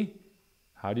Swamini.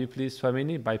 How do you please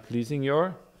Swamini? By pleasing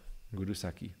your Guru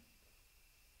Saki.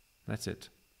 That's it.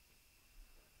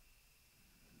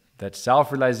 That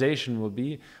self-realization will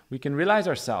be, we can realize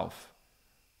ourselves.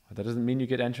 But that doesn't mean you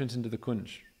get entrance into the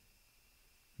Kunj.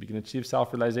 We can achieve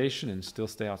self-realization and still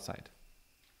stay outside.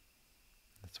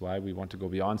 That's why we want to go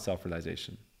beyond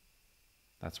self-realization.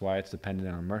 That's why it's dependent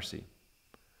on mercy.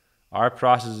 Our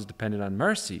process is dependent on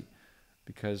mercy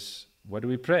because what do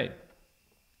we pray?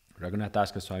 Raghunath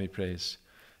Das Goswami prays,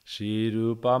 Shri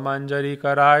Rupa Manjari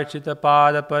Kararchita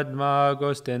Pada Padma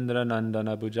Gostendra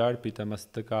Nandana Bhujarpita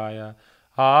Mastakaya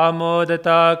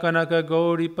Amodata Kanaka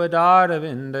Gauri Padara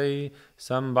Vindai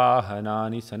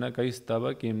Sambahanani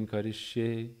Sanakaistava Kim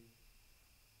Karishye.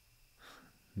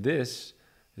 This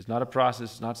is not a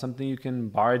process, not something you can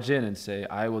barge in and say,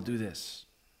 I will do this.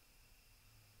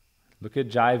 Look at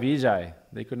Jai Vijay.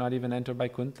 They could not even enter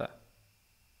Vaikuntha.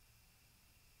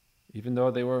 Even though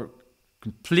they were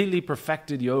completely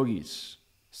perfected yogis,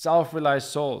 self-realized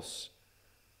souls,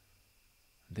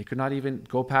 they could not even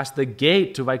go past the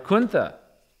gate to Vaikuntha,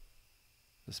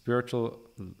 the spiritual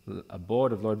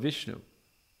abode of Lord Vishnu.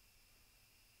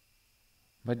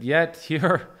 But yet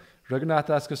here, Raghunath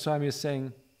Das Goswami is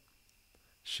saying,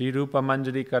 Shri Rupa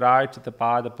Manjari Kararchita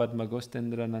Pada Padma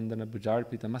Gostendra Nandana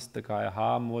Bhujarpita Mastakaya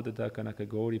Ha Modata Kanaka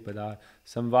Gauri Padar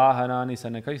Samvahanani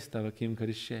Sanakaistava Kim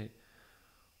Karishye.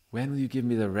 When will you give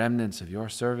me the remnants of your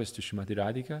service to Srimati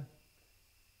Radhika?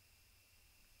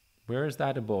 Where is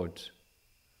that abode? It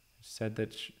said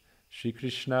that Sri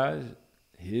Krishna,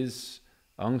 his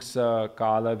Angsa,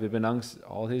 Kala, Vibhanangsa,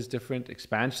 all his different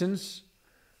expansions,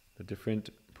 the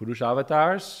different Purusha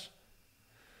avatars,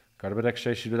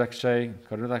 Garbhadakshay, Shiradakshay,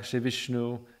 Karunadakshay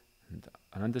Vishnu, and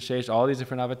Anantashesh, all these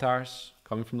different avatars,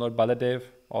 coming from Lord Baladev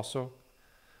also.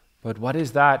 But what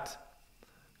is that?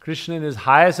 Krishna in his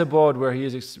highest abode, where he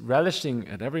is relishing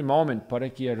at every moment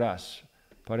Parakiya Ras.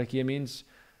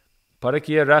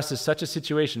 Parakiya Ras is such a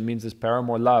situation, means this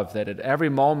paramour love, that at every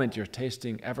moment you're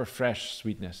tasting ever fresh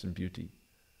sweetness and beauty.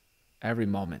 Every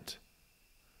moment.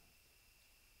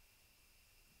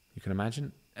 You can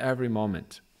imagine? Every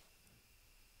moment.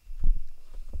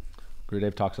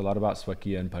 Gurudev talks a lot about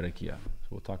Swakiya and Parakiya. So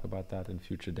we'll talk about that in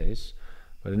future days.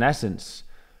 But in essence,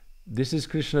 this is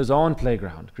Krishna's own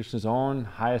playground, Krishna's own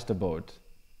highest abode.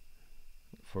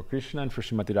 For Krishna and for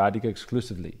Srimati Radhika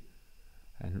exclusively.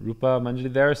 And Rupa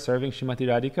Manjari there is serving Srimati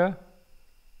Radhika.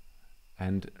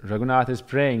 And Raghunath is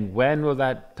praying, when will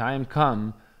that time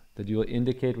come that you will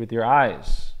indicate with your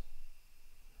eyes?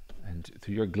 And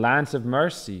through your glance of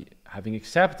mercy, having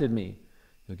accepted me,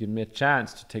 you'll give me a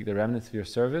chance to take the remnants of your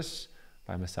service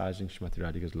by massaging Srimati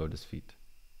Radhika's lotus feet.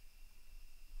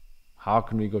 How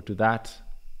can we go to that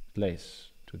place,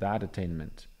 to that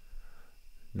attainment?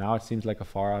 Now it seems like a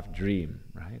far-off dream,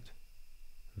 right?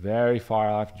 Very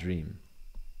far-off dream.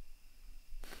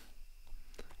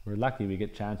 We're lucky we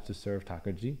get a chance to serve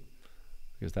Thakurji,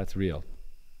 because that's real.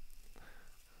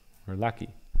 We're lucky.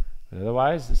 But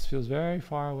otherwise, this feels very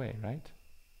far away, right?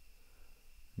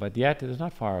 But yet, it is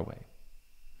not far away.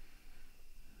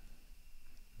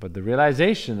 But the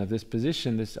realization of this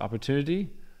position, this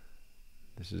opportunity,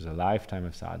 this is a lifetime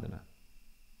of sadhana.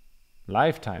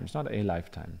 Lifetime, it's not a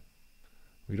lifetime.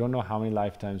 We don't know how many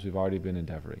lifetimes we've already been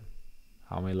endeavoring,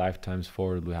 how many lifetimes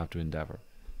forward we have to endeavor.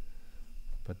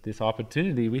 But this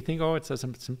opportunity, we think, oh, it's a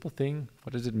simple thing.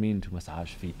 What does it mean to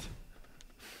massage feet?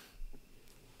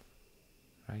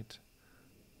 Right?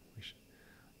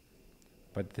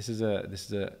 But this is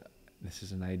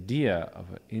an idea of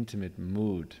an intimate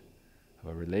mood, of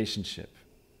a relationship.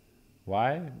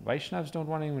 Why? Vaishnavas don't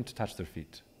want anyone to touch their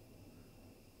feet.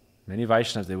 Many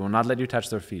Vaishnavas, they will not let you touch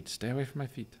their feet. Stay away from my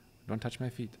feet. Don't touch my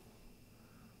feet.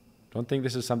 Don't think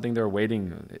this is something they're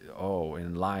waiting,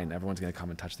 in line, everyone's going to come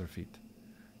and touch their feet.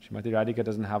 Srimati Radhika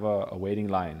doesn't have a waiting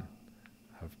line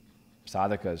of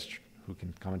sadhakas who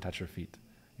can come and touch her feet.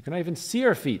 You cannot even see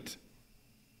her feet.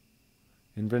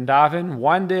 In Vrindavan,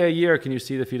 one day a year can you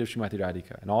see the feet of Srimati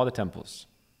Radhika in all the temples.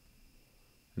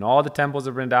 In all the temples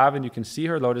of Vrindavan, you can see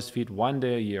her lotus feet one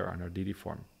day a year on her deity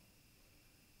form.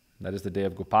 That is the day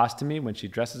of Gopastami, when she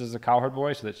dresses as a cowherd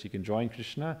boy so that she can join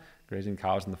Krishna grazing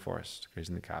cows in the forest,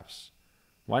 grazing the calves.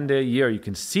 One day a year, you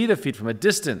can see the feet from a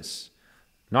distance,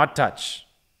 not touch.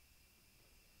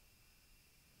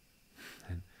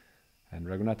 And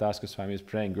Raghunath Das Goswami is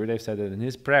praying. Gurudev said that in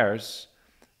his prayers,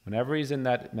 whenever he's in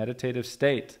that meditative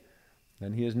state,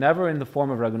 then he is never in the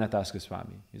form of Raghunath Das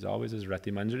Goswami. He's always as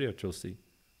Rati Manjari or Tulsi.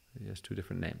 He has two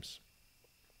different names.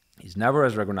 He's never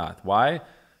as Raghunath. Why?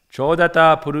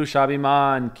 Chodata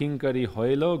Purushabhiman Kinkari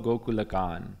Hoilo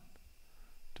Gokulakan.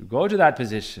 To go to that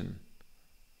position,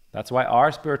 that's why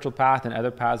our spiritual path and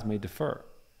other paths may differ.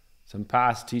 Some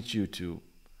paths teach you to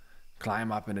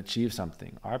climb up and achieve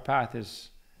something. Our path is,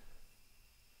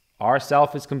 our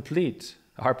self is complete.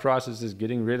 Our process is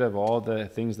getting rid of all the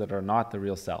things that are not the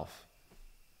real self.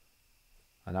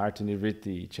 Anartha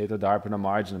nivritti, chetodarpana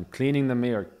marjanam, cleaning the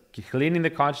mirror, cleaning the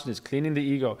consciousness, cleaning the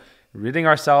ego, ridding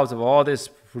ourselves of all this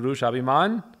purush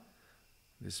abhiman,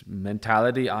 this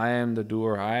mentality, I am the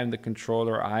doer, I am the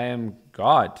controller, I am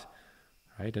God,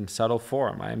 right? In subtle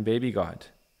form, I am baby God.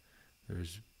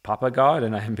 There's Papa God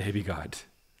and I am baby God.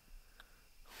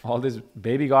 All this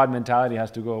baby God mentality has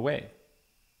to go away.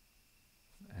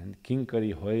 And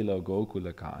Kinkari Hoilo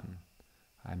Gokulakan.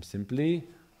 I'm simply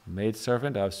a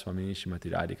maidservant of Swami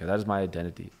Srimati Radhika. That is my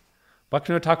identity.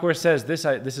 Bhaktivinoda Thakur says this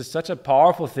is such a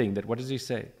powerful thing that what does he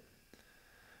say?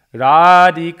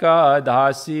 Radhika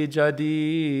dasi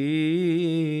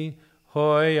jadi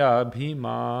hoya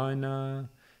bhimana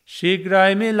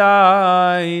shigrai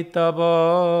milai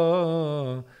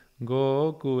tabo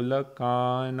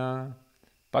gokulakana.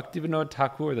 Bhaktivinoda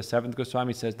Thakur, the seventh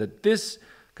Goswami, says that this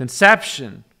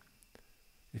conception,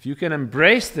 if you can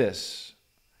embrace this,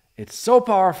 it's so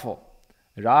powerful.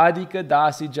 Radhika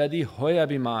dasi jadi hoya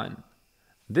bhiman.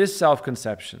 This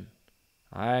self-conception,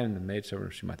 I am the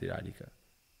maidservant of Srimati Radhika.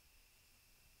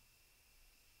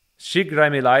 Shigrai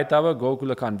milai tava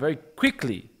gokulakan. Very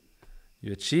quickly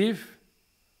you achieve.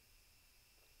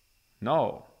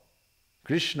 No.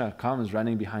 Krishna comes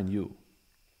running behind you.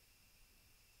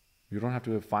 You don't have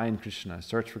to find Krishna,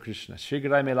 search for Krishna.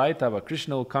 Shigrai milai tava.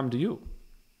 Krishna will come to you.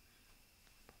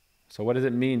 So what does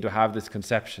it mean to have this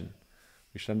conception?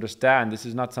 We should understand this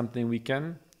is not something we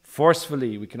can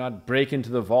forcefully, we cannot break into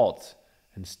the vault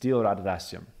and steal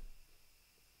Radhadasyam.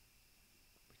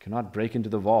 We cannot break into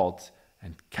the vault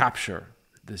and capture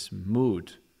this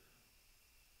mood.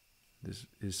 This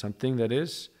is something that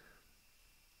is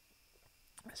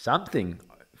something.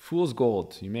 Fool's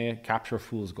gold. You may capture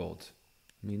fool's gold.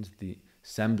 It means the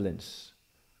semblance,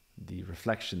 the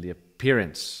reflection, the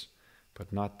appearance,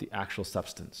 but not the actual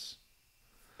substance.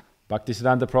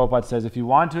 Bhaktisiddhanta Prabhupada says, if you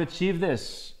want to achieve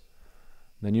this,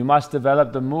 then you must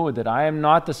develop the mood that I am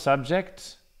not the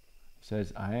subject. He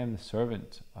says, I am the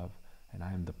servant of, and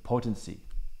I am the potency.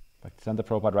 Bhaktisiddhanta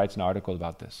Prabhupada writes an article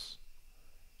about this.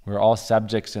 We're all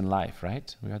subjects in life,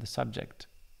 right? We are the subject.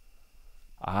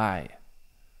 I.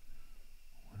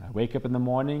 When I wake up in the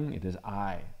morning, it is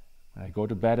I. When I go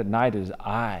to bed at night, it is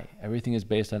I. Everything is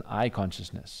based on I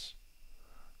consciousness.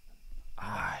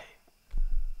 I.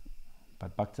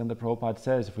 But Bhaktisiddhanta Prabhupada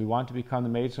says, if we want to become the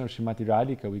maidservant of Srimati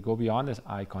Radhika, we go beyond this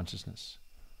I consciousness.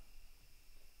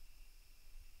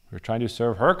 We're trying to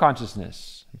serve her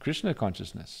consciousness, Krishna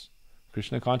consciousness.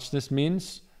 Krishna consciousness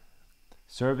means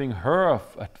serving her,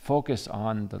 a focus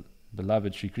on the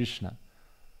beloved Sri Krishna.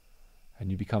 And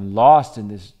you become lost in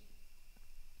this.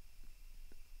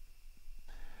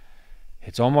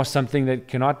 It's almost something that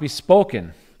cannot be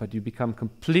spoken, but you become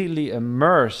completely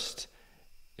immersed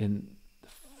in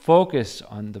focus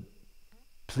on the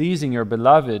pleasing your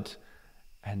beloved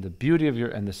and the beauty of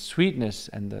and the sweetness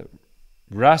and the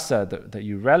rasa that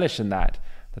you relish in that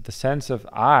the sense of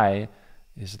I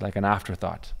is like an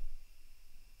afterthought.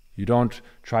 You don't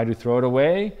try to throw it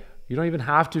away. You don't even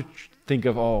have to think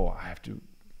of, oh, I have to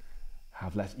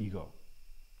have less ego.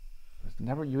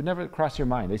 You never cross your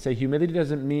mind. They say humility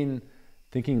doesn't mean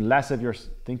thinking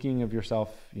of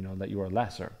yourself, that you are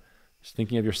lesser. It's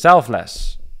thinking of yourself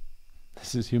less.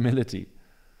 This is humility.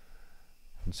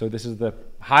 And so this is the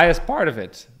highest part of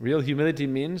it. Real humility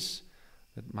means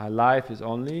that my life is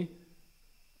only,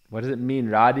 what does it mean?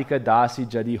 Radhika dasi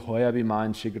jadi hoya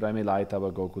biman shigrame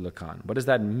laitava gokulakan. What does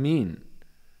that mean?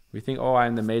 We think, oh, I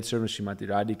am the maidservant of Srimati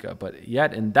Radhika, but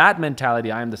yet in that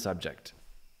mentality, I am the subject.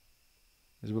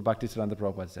 This is what Bhaktisiddhanta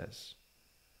Prabhupada says.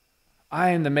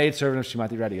 I am the maidservant of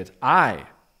Srimati Radhika. It's I.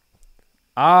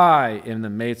 I am the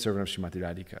maidservant of Srimati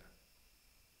Radhika.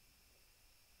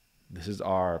 This is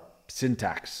our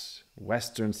syntax,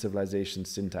 Western civilization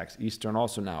syntax, Eastern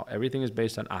also now. Everything is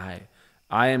based on I.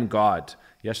 I am God.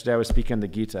 Yesterday I was speaking on the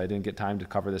Gita. I didn't get time to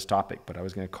cover this topic, but I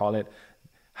was going to call it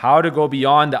How to Go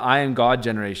Beyond the I am God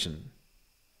generation.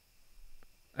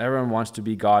 Everyone wants to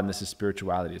be God, and this is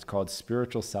spirituality. It's called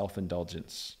spiritual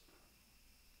self-indulgence.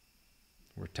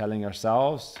 We're telling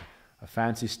ourselves a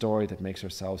fancy story that makes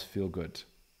ourselves feel good.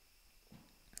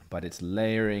 But it's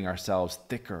layering ourselves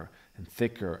thicker and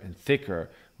thicker and thicker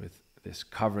with this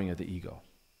covering of the ego.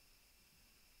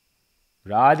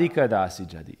 Radhika dasi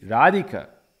jadi. Radhika.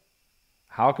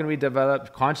 How can we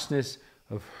develop consciousness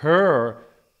of her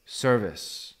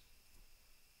service?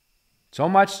 So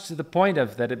much to the point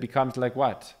of that it becomes like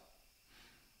what?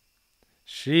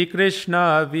 Shri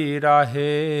Krishna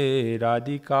virahe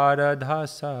radhikara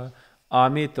dhasa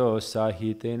amito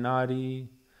sahite nari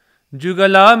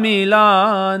jugala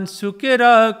milan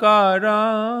sukira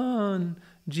karan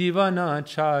jivana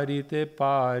charite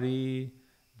pari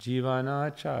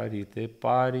jivana charite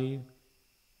pari.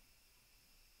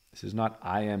 This is not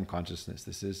I am consciousness.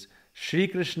 This is Shri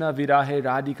Krishna virahe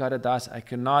radhikara dhasa. I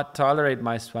cannot tolerate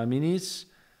my Swamini's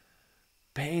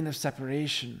pain of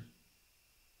separation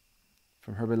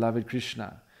from her beloved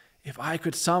Krishna. If I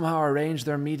could somehow arrange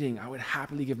their meeting, I would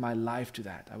happily give my life to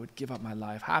that. I would give up my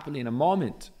life happily in a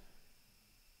moment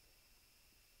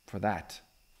for that.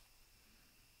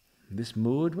 This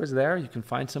mood was there. You can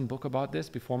find some book about this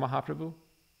before Mahaprabhu.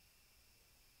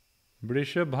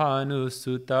 Vrishabhanu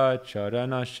sutta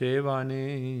charana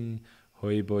shevane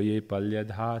hoi boye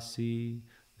palyadhasi.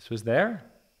 This was there.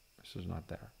 This was not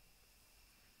there.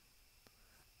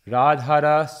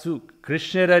 Radhara Sukh.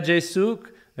 Krishna Raje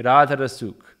Sukh, Radhara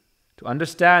Sukh. To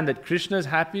understand that Krishna is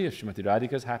happy, if Srimati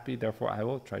Radhika is happy, therefore I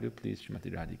will try to please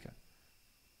Srimati Radhika.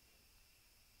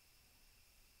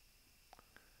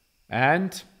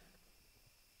 And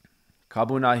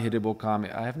Kabuna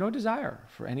Hiribokame. I have no desire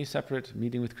for any separate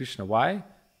meeting with Krishna. Why?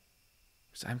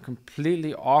 Because I'm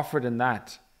completely offered in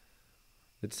that.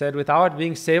 It said, without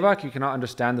being sevak, you cannot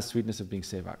understand the sweetness of being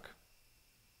sevak.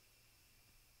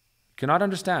 Cannot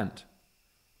understand.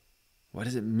 What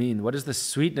does it mean? What is the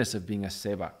sweetness of being a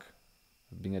sevak,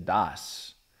 of being a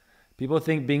das? People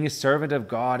think being a servant of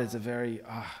God is a very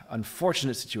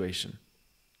unfortunate situation.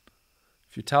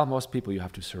 If you tell most people you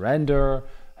have to surrender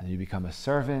and you become a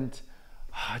servant,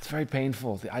 it's very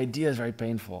painful. The idea is very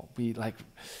painful. We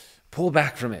pull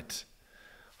back from it.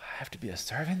 I have to be a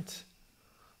servant.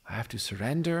 I have to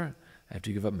surrender I have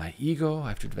to give up my ego. I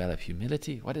have to develop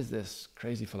humility. What is this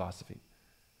crazy philosophy?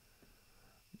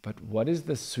 But what is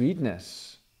the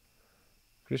sweetness?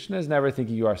 Krishna is never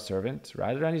thinking you are a servant.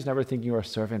 Radharani is never thinking you are a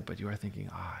servant, but you are thinking,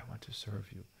 I want to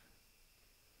serve you.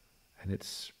 And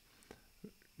it's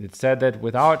said that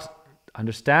without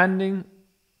understanding,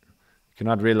 you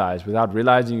cannot realize. Without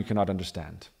realizing, you cannot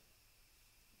understand.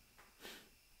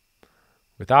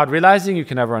 Without realizing, you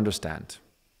can never understand.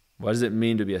 What does it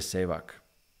mean to be a sevak?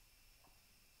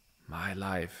 My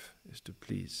life is to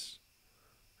please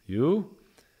you.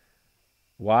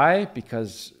 Why?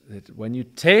 Because when you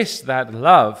taste that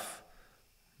love,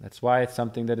 that's why it's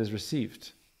something that is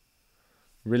received.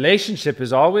 Relationship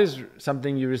is always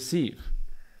something you receive.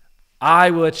 I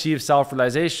will achieve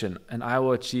self-realization, and I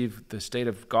will achieve the state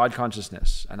of God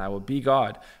consciousness, and I will be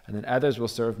God, and then others will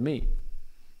serve me.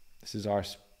 This is our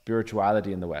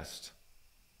spirituality in the West.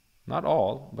 Not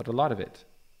all, but a lot of it.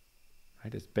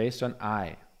 Right? It's based on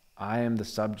I. I am the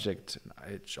subject.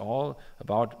 It's all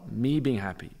about me being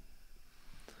happy.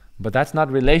 But that's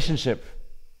not relationship.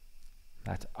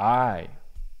 That's I.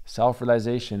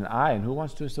 Self-realization, I. And who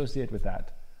wants to associate with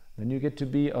that? Then you get to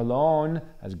be alone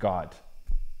as God.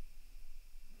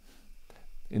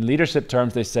 In leadership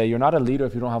terms, they say you're not a leader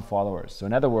if you don't have followers. So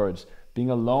in other words, being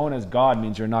alone as God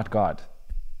means you're not God.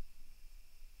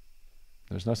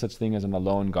 There's no such thing as an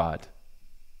alone God.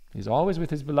 He's always with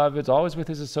his beloveds, always with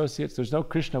his associates. There's no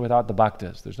Krishna without the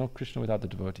Bhaktas. There's no Krishna without the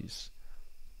devotees.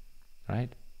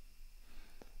 Right?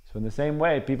 So in the same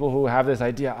way, people who have this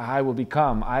idea, I will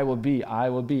become, I will be,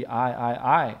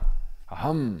 I.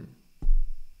 Aham.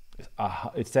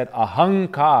 It said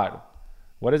ahankar.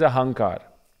 What is ahankar?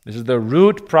 This is the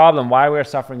root problem why we're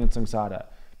suffering in samsara.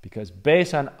 Because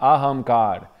based on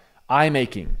ahamkar,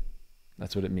 I-making,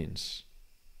 that's what it means.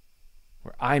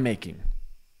 We're I-making.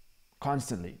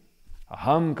 Constantly.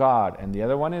 Ahamkar. And the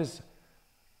other one is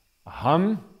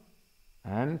aham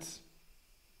and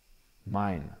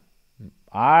mine.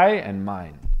 I and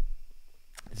mine.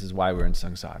 This is why we're in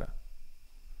samsara.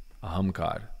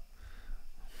 Ahamkar.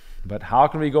 But how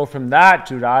can we go from that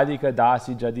to Radhika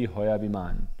Dasi Jadi Hoya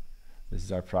Biman? This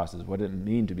is our process. What does it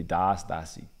mean to be Das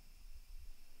Dasi?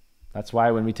 That's why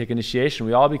when we take initiation,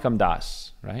 we all become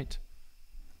Das, right?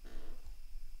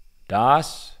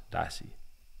 Das Dasi.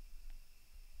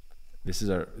 This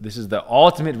is the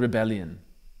ultimate rebellion,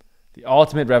 the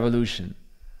ultimate revolution,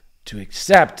 to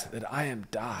accept that I am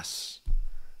Das.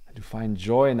 And to find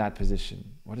joy in that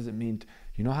position. What does it mean?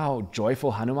 You know how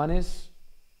joyful Hanuman is?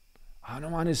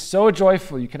 Hanuman is so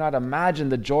joyful. You cannot imagine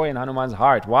the joy in Hanuman's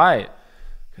heart. Why?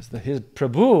 Because his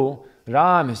Prabhu,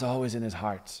 Ram, is always in his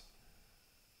heart.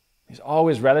 He's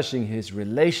always relishing his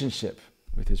relationship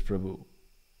with his Prabhu.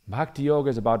 Bhakti Yoga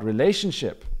is about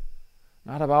relationship,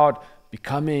 not about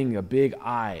becoming a big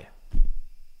I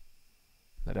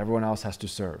that everyone else has to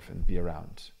serve and be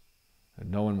around.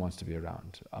 And no one wants to be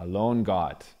around. Alone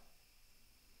God.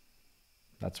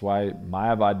 That's why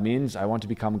Mayavad means I want to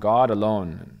become God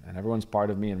alone. And everyone's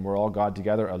part of me and we're all God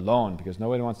together alone because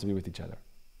nobody wants to be with each other.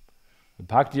 But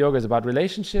Bhakti Yoga is about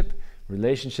relationship.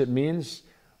 Relationship means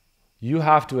you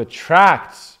have to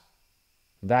attract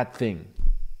that thing.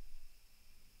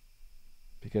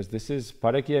 Because this is,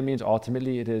 Parakya means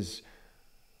ultimately it is,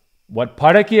 what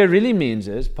Parakya really means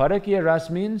is, Parakya Ras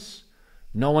means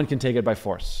no one can take it by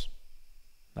force.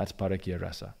 That's Parakya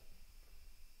Rasa.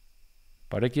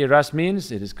 Parakya Ras means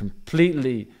it is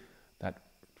completely that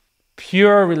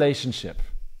pure relationship.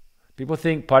 People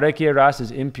think Parakya Ras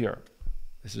is impure.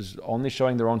 This is only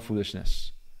showing their own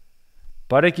foolishness.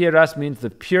 Parakya Ras means the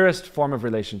purest form of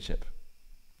relationship.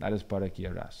 That is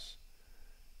Parakya Ras.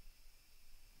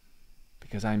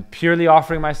 Because I'm purely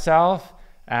offering myself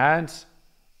and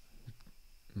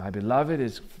my beloved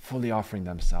is fully offering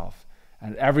themselves.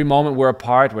 And every moment we're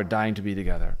apart, we're dying to be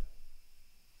together.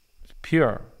 It's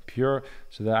pure.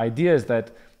 So the idea is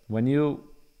that when you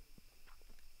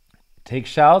take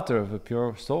shelter of a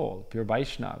pure soul, pure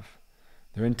Vaishnav,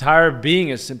 their entire being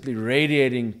is simply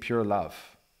radiating pure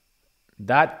love.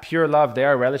 That pure love they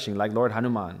are relishing, like Lord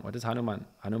Hanuman. What is Hanuman?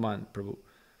 Hanuman Prabhu.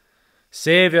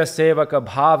 Sevya sevaka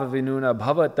bhava vinuna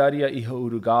bhavatarya iha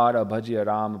urugara bhajya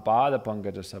ram pada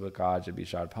pankaja sabakaja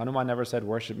bishar. Hanuman never said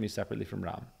worship me separately from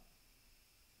Ram.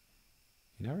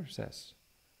 He never says.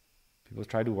 People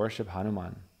try to worship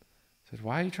Hanuman. He says,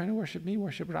 why are you trying to worship me?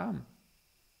 Worship Ram.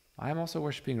 I am also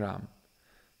worshipping Ram.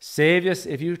 Sevya,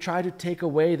 if you try to take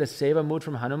away the seva mood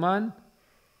from Hanuman,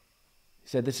 he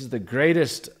said, this is the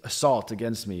greatest assault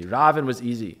against me. Ravan was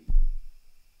easy.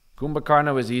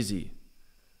 Kumbhakarna was easy.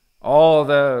 All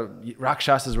the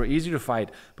Rakshasas were easy to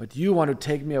fight. But you want to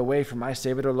take me away from my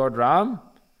Savior, Lord Ram?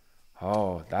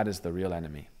 Oh, that is the real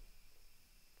enemy.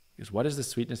 Because what is the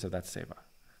sweetness of that seva?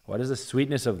 What is the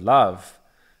sweetness of love?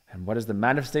 And what is the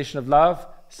manifestation of love?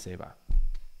 Seva.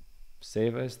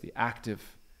 Seva is the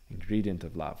active ingredient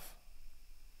of love.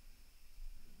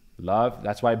 Love,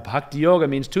 that's why Bhakti Yoga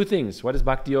means two things. What is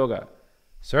Bhakti Yoga?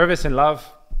 Service and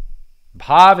love.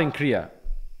 Bhav and Kriya.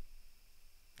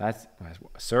 That's,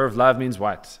 serve love means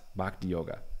what? Bhakti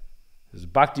Yoga. This is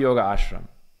Bhakti Yoga Ashram.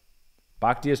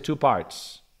 Bhakti has two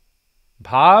parts.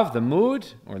 Bhav, the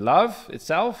mood or love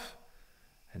itself,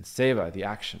 and Seva, the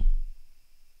action.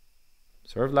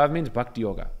 Serve love means Bhakti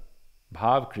Yoga.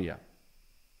 Bhav, Kriya.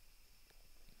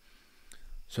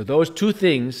 So those two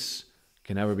things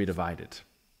can never be divided.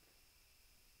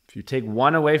 If you take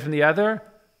one away from the other,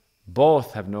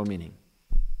 both have no meaning.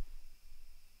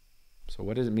 So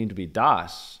what does it mean to be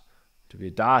das? To be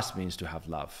das means to have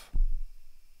love.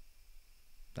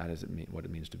 That is what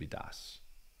it means to be das.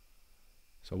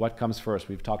 So what comes first?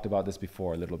 We've talked about this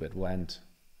before a little bit. We'll end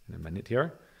in a minute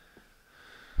here.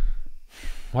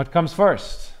 What comes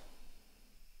first?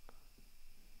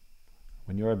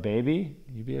 When you're a baby,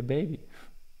 you be a baby.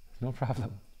 No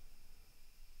problem.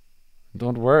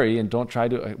 Don't worry and don't try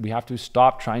to, we have to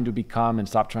stop trying to become and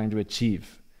stop trying to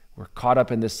achieve. We're caught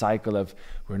up in this cycle of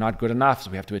we're not good enough,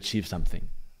 so we have to achieve something.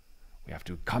 We have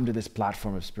to come to this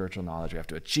platform of spiritual knowledge. We have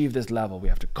to achieve this level. We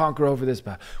have to conquer over this.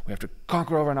 We have to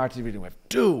conquer over an activity. We have to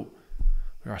do.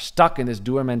 We are stuck in this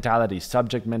doer mentality,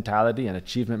 subject mentality, and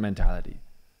achievement mentality.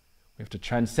 We have to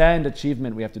transcend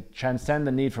achievement. We have to transcend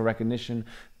the need for recognition,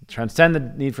 transcend the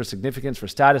need for significance, for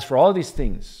status, for all these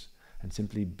things, and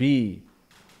simply be.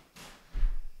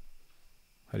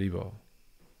 Haribo.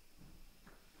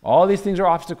 All these things are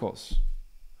obstacles.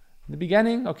 In the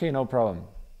beginning, okay, no problem.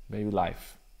 Baby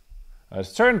life. At a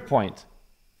certain point,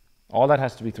 all that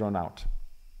has to be thrown out.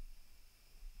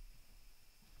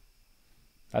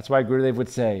 That's why Gurudev would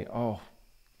say, oh,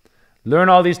 learn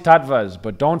all these tattvas,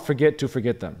 but don't forget to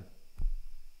forget them.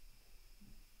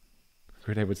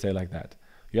 Gurudev would say like that.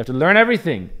 You have to learn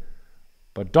everything,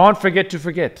 but don't forget to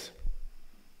forget.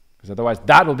 Because otherwise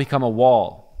that will become a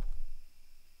wall,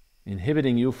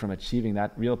 inhibiting you from achieving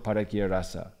that real parakya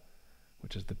rasa,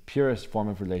 which is the purest form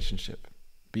of relationship.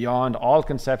 Beyond all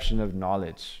conception of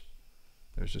knowledge,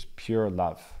 there's just pure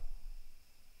love.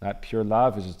 That pure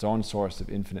love is its own source of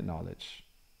infinite knowledge.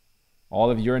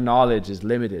 All of your knowledge is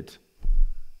limited.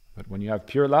 But when you have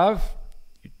pure love,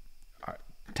 you are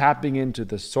tapping into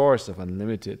the source of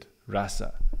unlimited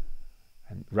rasa.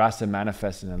 And rasa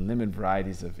manifests in unlimited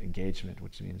varieties of engagement,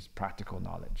 which means practical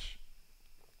knowledge.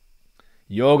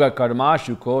 Yoga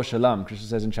karmashu koshalam, Krishna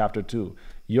says in chapter 2.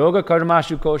 Yoga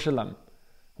karmashu koshalam.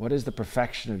 What is the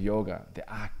perfection of yoga? The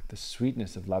act, the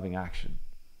sweetness of loving action.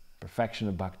 Perfection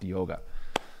of bhakti yoga.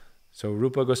 So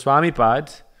Rupa Goswami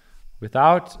Pad,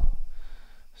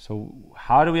 so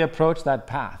how do we approach that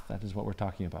path? That is what we're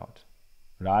talking about.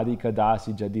 Radhika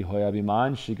dasi jadi hoya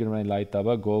biman shikramai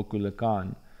laitava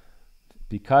gokulakan.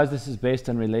 Because this is based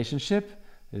on relationship,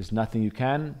 there's nothing you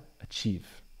can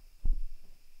achieve.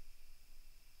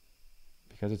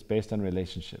 Because it's based on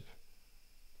relationship.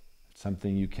 It's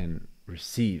something you can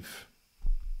receive.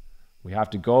 We have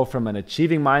to go from an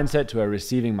achieving mindset to a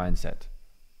receiving mindset.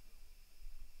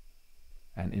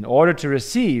 And in order to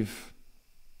receive,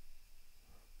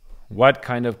 what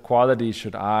kind of quality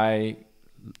should I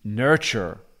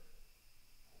nurture?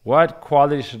 What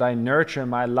quality should I nurture in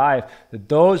my life that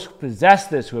those who possess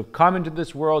this, who have come into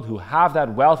this world, who have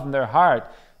that wealth in their heart,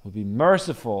 will be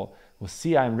merciful, will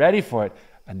see I'm ready for it,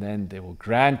 and then they will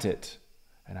grant it,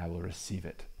 and I will receive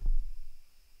it.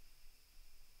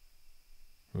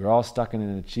 We're all stuck in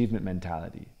an achievement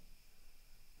mentality.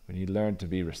 We need to learn to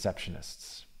be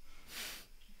receptionists.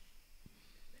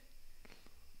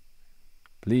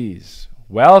 Please,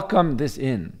 welcome this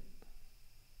in.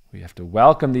 We have to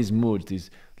welcome these moods.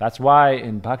 That's why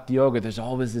in Bhakti Yoga there's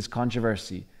always this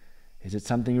controversy. Is it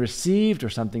something received or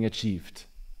something achieved?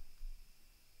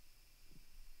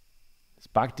 Is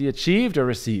Bhakti achieved or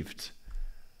received?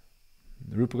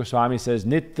 Rupa Goswami says,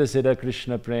 Nitya Siddha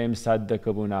Krishna Prem Saddha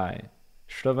Kabunai.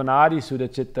 Shravanadi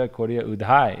Sudachitta Korya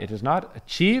Udhai. It is not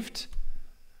achieved,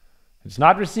 it's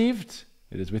not received,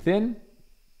 it is within.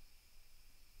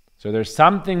 So there's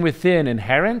something within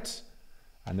inherent,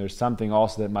 and there's something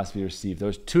also that must be received.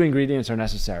 Those two ingredients are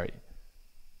necessary.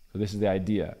 So this is the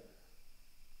idea.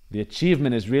 The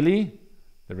achievement is really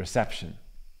the reception,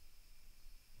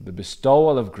 the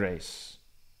bestowal of grace.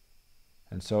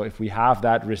 And so if we have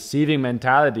that receiving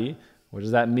mentality, what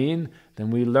does that mean?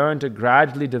 Then we learn to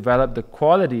gradually develop the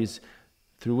qualities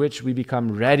through which we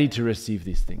become ready to receive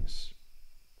these things.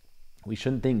 We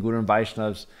shouldn't think Guru and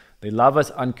Vaishnavas, they love us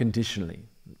unconditionally.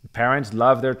 Parents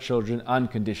love their children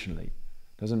unconditionally.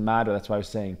 Doesn't matter. That's why I was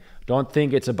saying, don't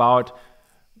think it's about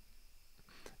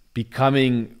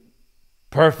becoming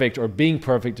perfect or being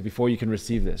perfect before you can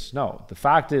receive this. No, the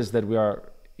fact is that we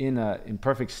are in an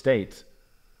imperfect state.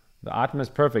 The Atma is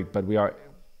perfect, but we are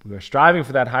striving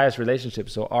for that highest relationship.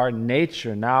 So our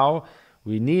nature now,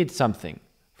 we need something,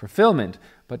 fulfillment,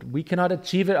 but we cannot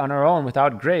achieve it on our own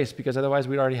without grace, because otherwise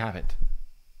we'd already have it.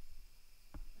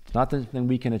 It's not something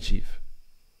we can achieve.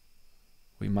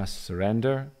 We must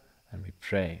surrender and we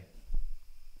pray.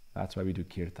 That's why we do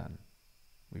kirtan.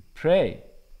 We pray.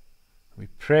 We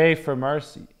pray for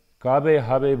mercy. Kabe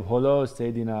habe bholo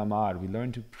sedina amar. We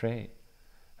learn to pray.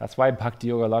 That's why Bhakti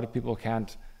Yoga, a lot of people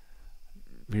can't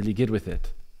really get with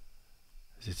it.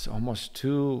 It's almost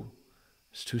too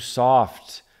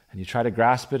soft, and you try to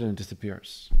grasp it and it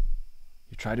disappears.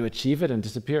 You try to achieve it and it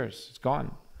disappears. It's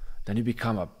gone. Then you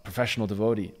become a professional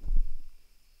devotee,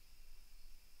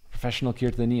 professional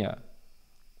kirtaniya,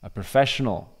 a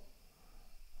professional,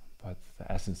 but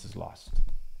the essence is lost.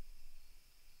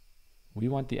 We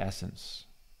want the essence.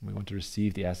 We want to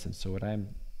receive the essence. So what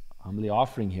I'm humbly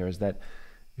offering here is that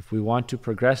if we want to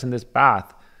progress in this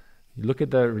path, you look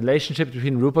at the relationship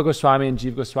between Rupa Goswami and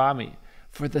Jiva Goswami.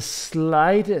 For the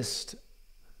slightest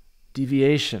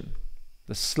deviation,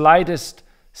 the slightest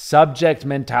subject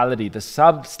mentality, the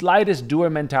slightest doer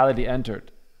mentality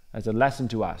entered as a lesson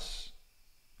to us,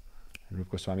 and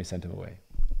Rupa Goswami sent him away.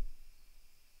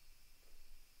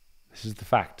 This is the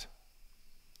fact.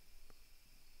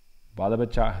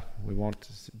 Balabacha, we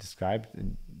won't describe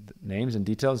names and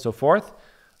details and so forth,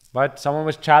 but someone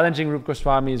was challenging Rupa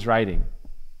Goswami's writing.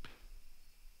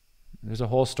 There's a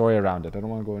whole story around it. I don't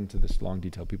want to go into this long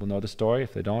detail. People know the story.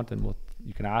 If they don't, then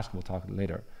you can ask and we'll talk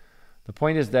later. The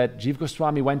point is that Jiva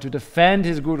Goswami went to defend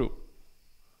his guru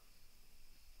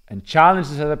and challenged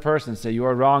this other person, say, you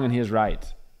are wrong and he is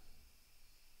right.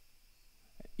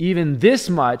 Even this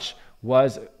much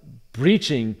was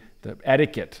breaching the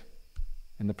etiquette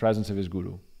in the presence of his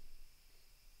guru.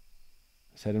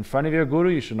 He said, in front of your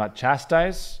guru, you should not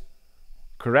chastise,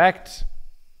 correct,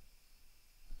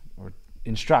 or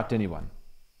instruct anyone.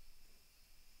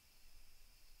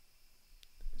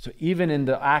 So even in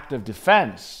the act of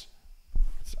defense,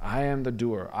 I am the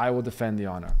doer, I will defend the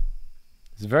honor.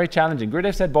 It's very challenging.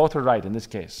 Gurudev said both were right in this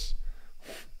case.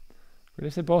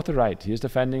 Gurudev said both are right. He is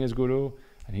defending his guru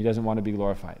and he doesn't want to be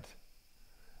glorified.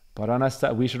 But on us,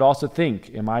 we should also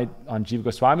think, am I on Jiva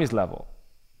Goswami's level?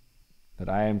 That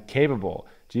I am capable.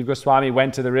 Jiva Goswami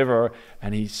went to the river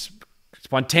and he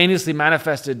spontaneously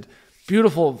manifested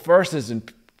beautiful verses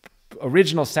and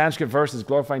original Sanskrit verses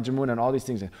glorifying Jamuna and all these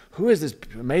things. And who is this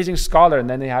amazing scholar? And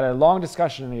then they had a long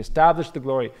discussion and he established the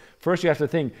glory. First you have to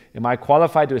think, am I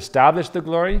qualified to establish the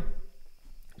glory?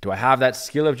 Do I have that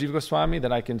skill of Jiva Goswami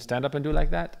that I can stand up and do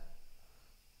like that?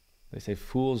 They say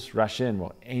fools rush in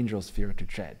while angels fear to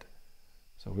tread.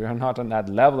 So we are not on that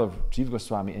level of Jiva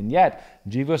Goswami. And yet,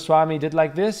 Jiva Goswami did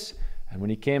like this, and when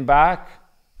he came back,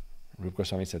 Rupa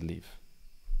Goswami said, leave.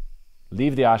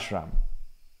 Leave the ashram.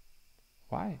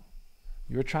 Why?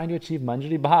 You're trying to achieve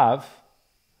Manjari Bhav,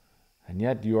 and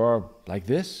yet you're like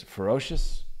this,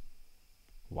 ferocious,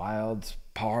 wild,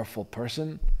 powerful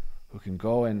person who can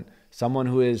go and someone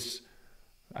who is,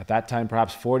 at that time,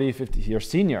 perhaps 40, 50, your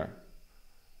senior,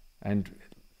 and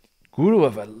guru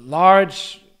of a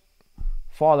large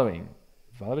following.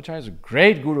 Vallabhacharya is a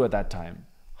great guru at that time.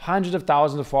 Hundreds of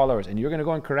thousands of followers. And you're going to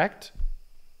go and correct?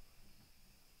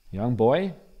 Young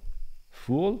boy?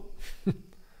 Fool?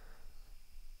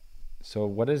 So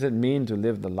what does it mean to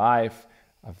live the life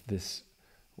of this,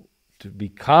 to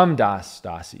become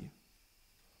Dasi?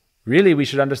 Really, we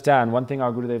should understand, one thing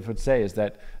our Gurudev would say is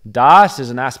that Das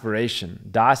is an aspiration.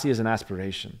 Dasi is an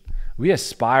aspiration. We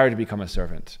aspire to become a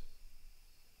servant.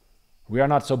 We are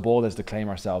not so bold as to claim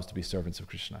ourselves to be servants of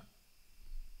Krishna.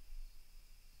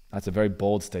 That's a very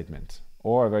bold statement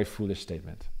or a very foolish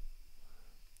statement.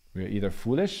 We are either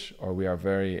foolish or we are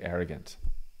very arrogant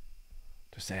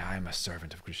to say, I am a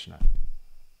servant of Krishna.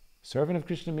 Servant of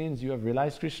Krishna means you have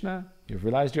realized Krishna, you have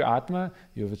realized your Atma,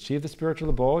 you have achieved the spiritual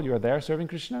abode, you are there serving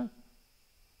Krishna.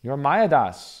 You are Maya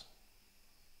Das.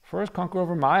 First conquer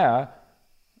over Maya.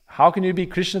 How can you be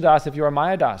Krishna Das if you are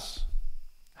Maya Das?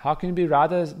 How can you be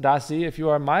Radha Dasi if you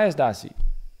are Maya's Dasi?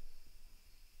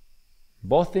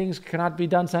 Both things cannot be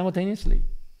done simultaneously.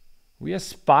 We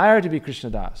aspire to be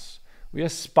Krishna Das. We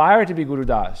aspire to be Guru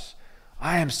Das.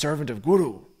 I am servant of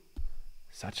Guru.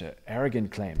 Such an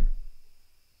arrogant claim.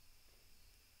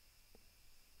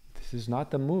 This is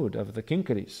not the mood of the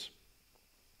Kinkaris.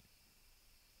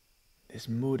 This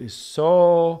mood is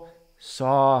so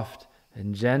soft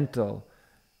and gentle,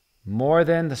 more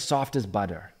than the softest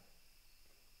butter.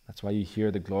 That's why you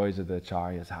hear the glories of the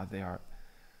acharyas, how they are.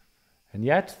 And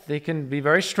yet, they can be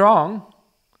very strong,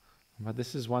 but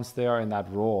this is once they are in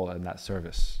that role and that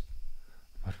service.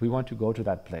 But we want to go to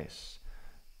that place.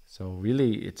 So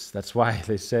really, that's why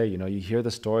they say, you hear the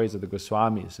stories of the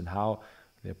Goswamis and how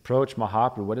they approach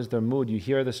Mahaprabhu. What is their mood? You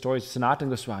hear the stories of Sanatana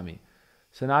Goswami.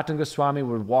 Sanatana Goswami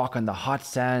would walk on the hot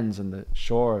sands on the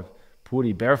shore of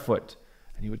Puri barefoot,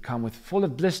 and he would come full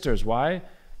of blisters. Why?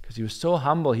 Because he was so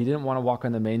humble, he didn't want to walk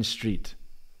on the main street.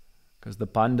 Because the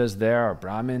pandas there are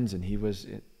Brahmins, and he was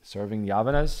serving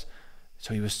Yavanas.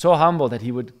 So he was so humble that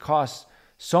he would cause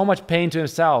so much pain to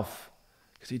himself,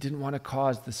 because he didn't want to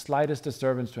cause the slightest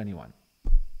disturbance to anyone.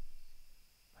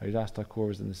 Haridas Thakur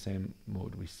was in the same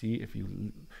mood. We see, if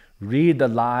you read the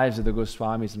lives of the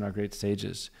Goswamis and our great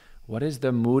sages, what is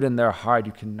their mood in their heart?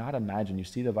 You cannot imagine. You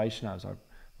see the Vaishnavas, our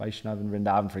Vaishnav in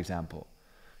Vrindavan, for example.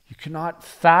 You cannot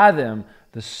fathom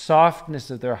the softness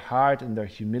of their heart and their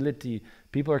humility.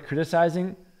 People are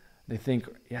criticizing. They think,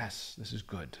 yes, this is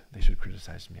good. They should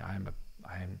criticize me. I am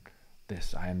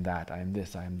this, I am that, I am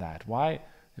this, I am that. Why?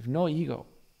 They have no ego.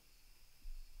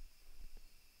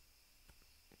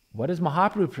 What does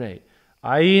Mahaprabhu pray?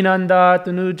 Ainanda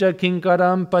tanuja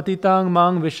kinkaram patitang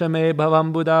mang vishame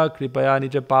bhavam buddha kripaya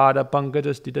nija pada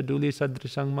pankajastita duli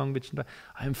sadrisang mang vichinta.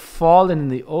 I am fallen in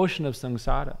the ocean of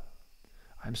samsara.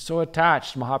 I am so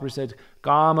attached. Mahaprabhu said,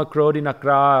 kama krodi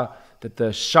nakra, that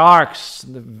the sharks,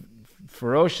 the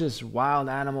ferocious wild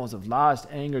animals of lust,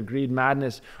 anger, greed,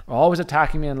 madness are always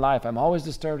attacking me in life. I'm always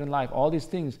disturbed in life. All these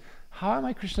things. How am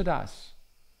I Krishna Das?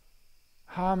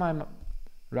 How am I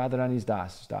Radharani's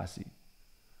Dasi?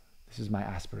 This is my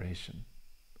aspiration.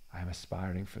 I am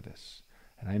aspiring for this.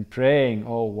 And I'm praying,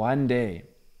 one day,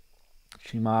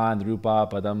 Shriman Rupa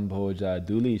Padam Bhoja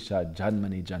Dulisha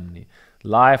Janmani Janmani.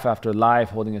 Life after life,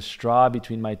 holding a straw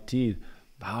between my teeth,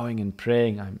 bowing and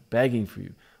praying, I'm begging for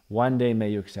you. One day may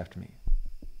you accept me.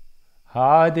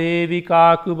 Ha Devi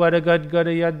Kakubara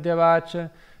Gadgara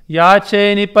Yadyavacha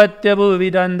Yache Nipatya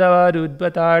Bhuvidandava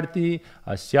Rudbatarti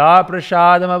Asya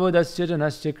Prasadam Abudasya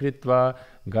Janasya Kritva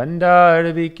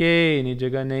Gandharvike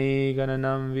Nijagane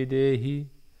Gananam Videhi.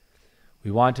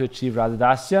 We want to achieve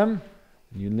Radhadasyam,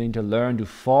 and you need to learn to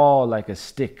fall like a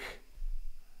stick.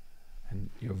 And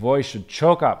your voice should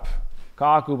choke up.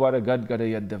 Kakubara Gadgara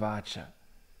Yadyavacha.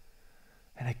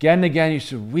 And again you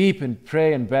should weep and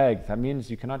pray and beg. That means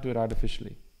you cannot do it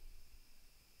artificially.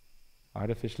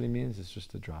 Artificially means it's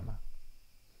just a drama.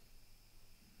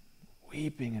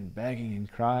 Weeping and begging and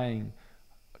crying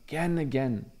again and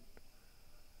again.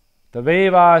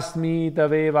 Tavevasmi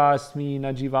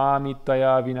najivami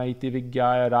taya vinaiti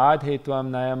vigyaya radhe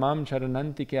tvam nayamam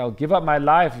charanantike. I'll give up my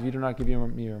life if you do not give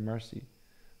me your mercy.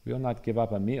 We will not give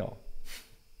up a meal.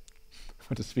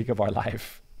 To speak of our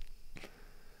life.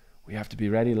 We have to be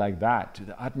ready like that to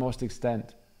the utmost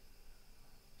extent.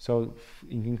 So,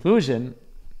 in conclusion,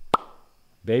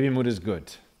 baby mood is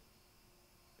good.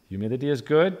 Humility is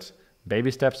good. Baby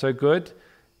steps are good.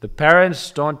 The parents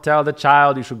don't tell the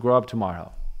child you should grow up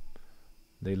tomorrow.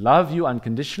 They love you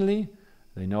unconditionally.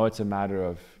 They know it's a matter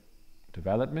of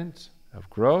development, of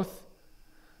growth.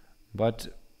 But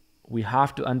we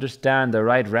have to understand the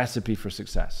right recipe for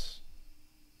success.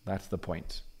 That's the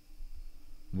point.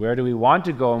 Where do we want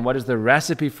to go, and what is the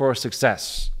recipe for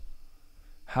success?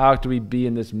 How do we be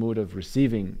in this mood of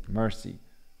receiving mercy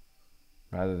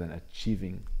rather than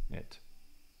achieving it?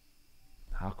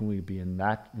 How can we be in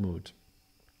that mood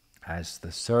as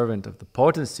the servant of the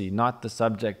potency, not the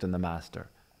subject and the master?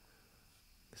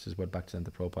 This is what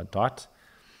Bhaktivedanta Prabhupada taught.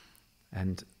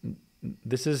 And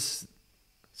this is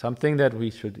something that we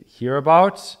should hear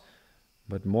about,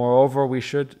 but moreover we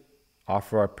should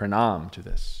offer our pranam to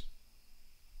this.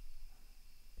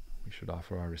 We should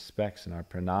offer our respects and our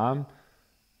pranam,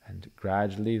 and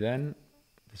gradually then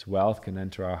this wealth can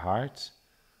enter our hearts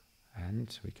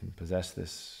and we can possess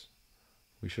this.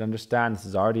 We should understand this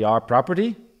is already our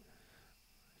property.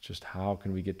 It's just how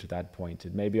can we get to that point?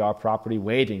 It may be our property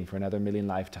waiting for another 1,000,000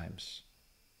 lifetimes.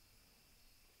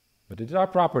 But it is our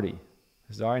property.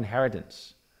 This is our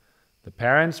inheritance. The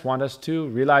parents want us to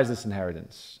realize this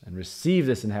inheritance and receive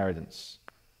this inheritance.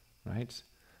 Right?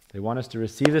 They want us to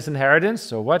receive this inheritance,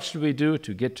 so what should we do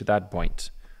to get to that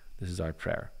point? This is our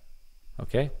prayer.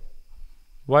 Okay?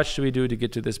 What should we do to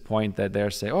get to this point that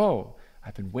they're saying,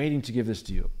 I've been waiting to give this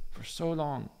to you for so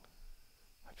long.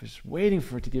 I've been just waiting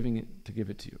for it to give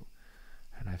it to you.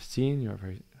 And I've seen you're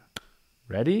very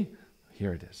ready.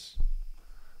 Here it is.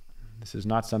 This is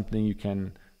not something you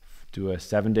can do a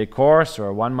 7-day course or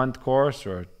a 1-month course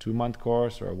or a 2-month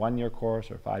course or a 1-year course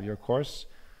or a 5-year course.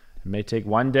 It may take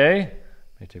 1 day, it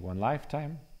may take 1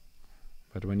 lifetime,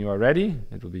 but when you are ready,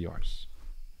 it will be yours.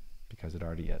 because it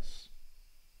already is.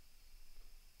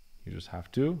 You just have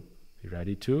to be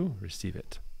ready to receive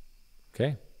it.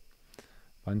 Okay?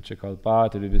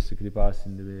 Panchakalpatarubhasya kripa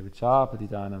sindhuvevacha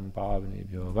patitanam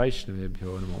pavanebhyo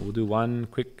vaishnavebhyo namo. We'll do one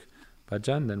quick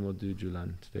bhajan, then we'll do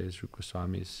Julan. Today is Rupa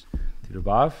Swami's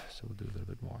Tirubhav, so we'll do a little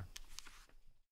bit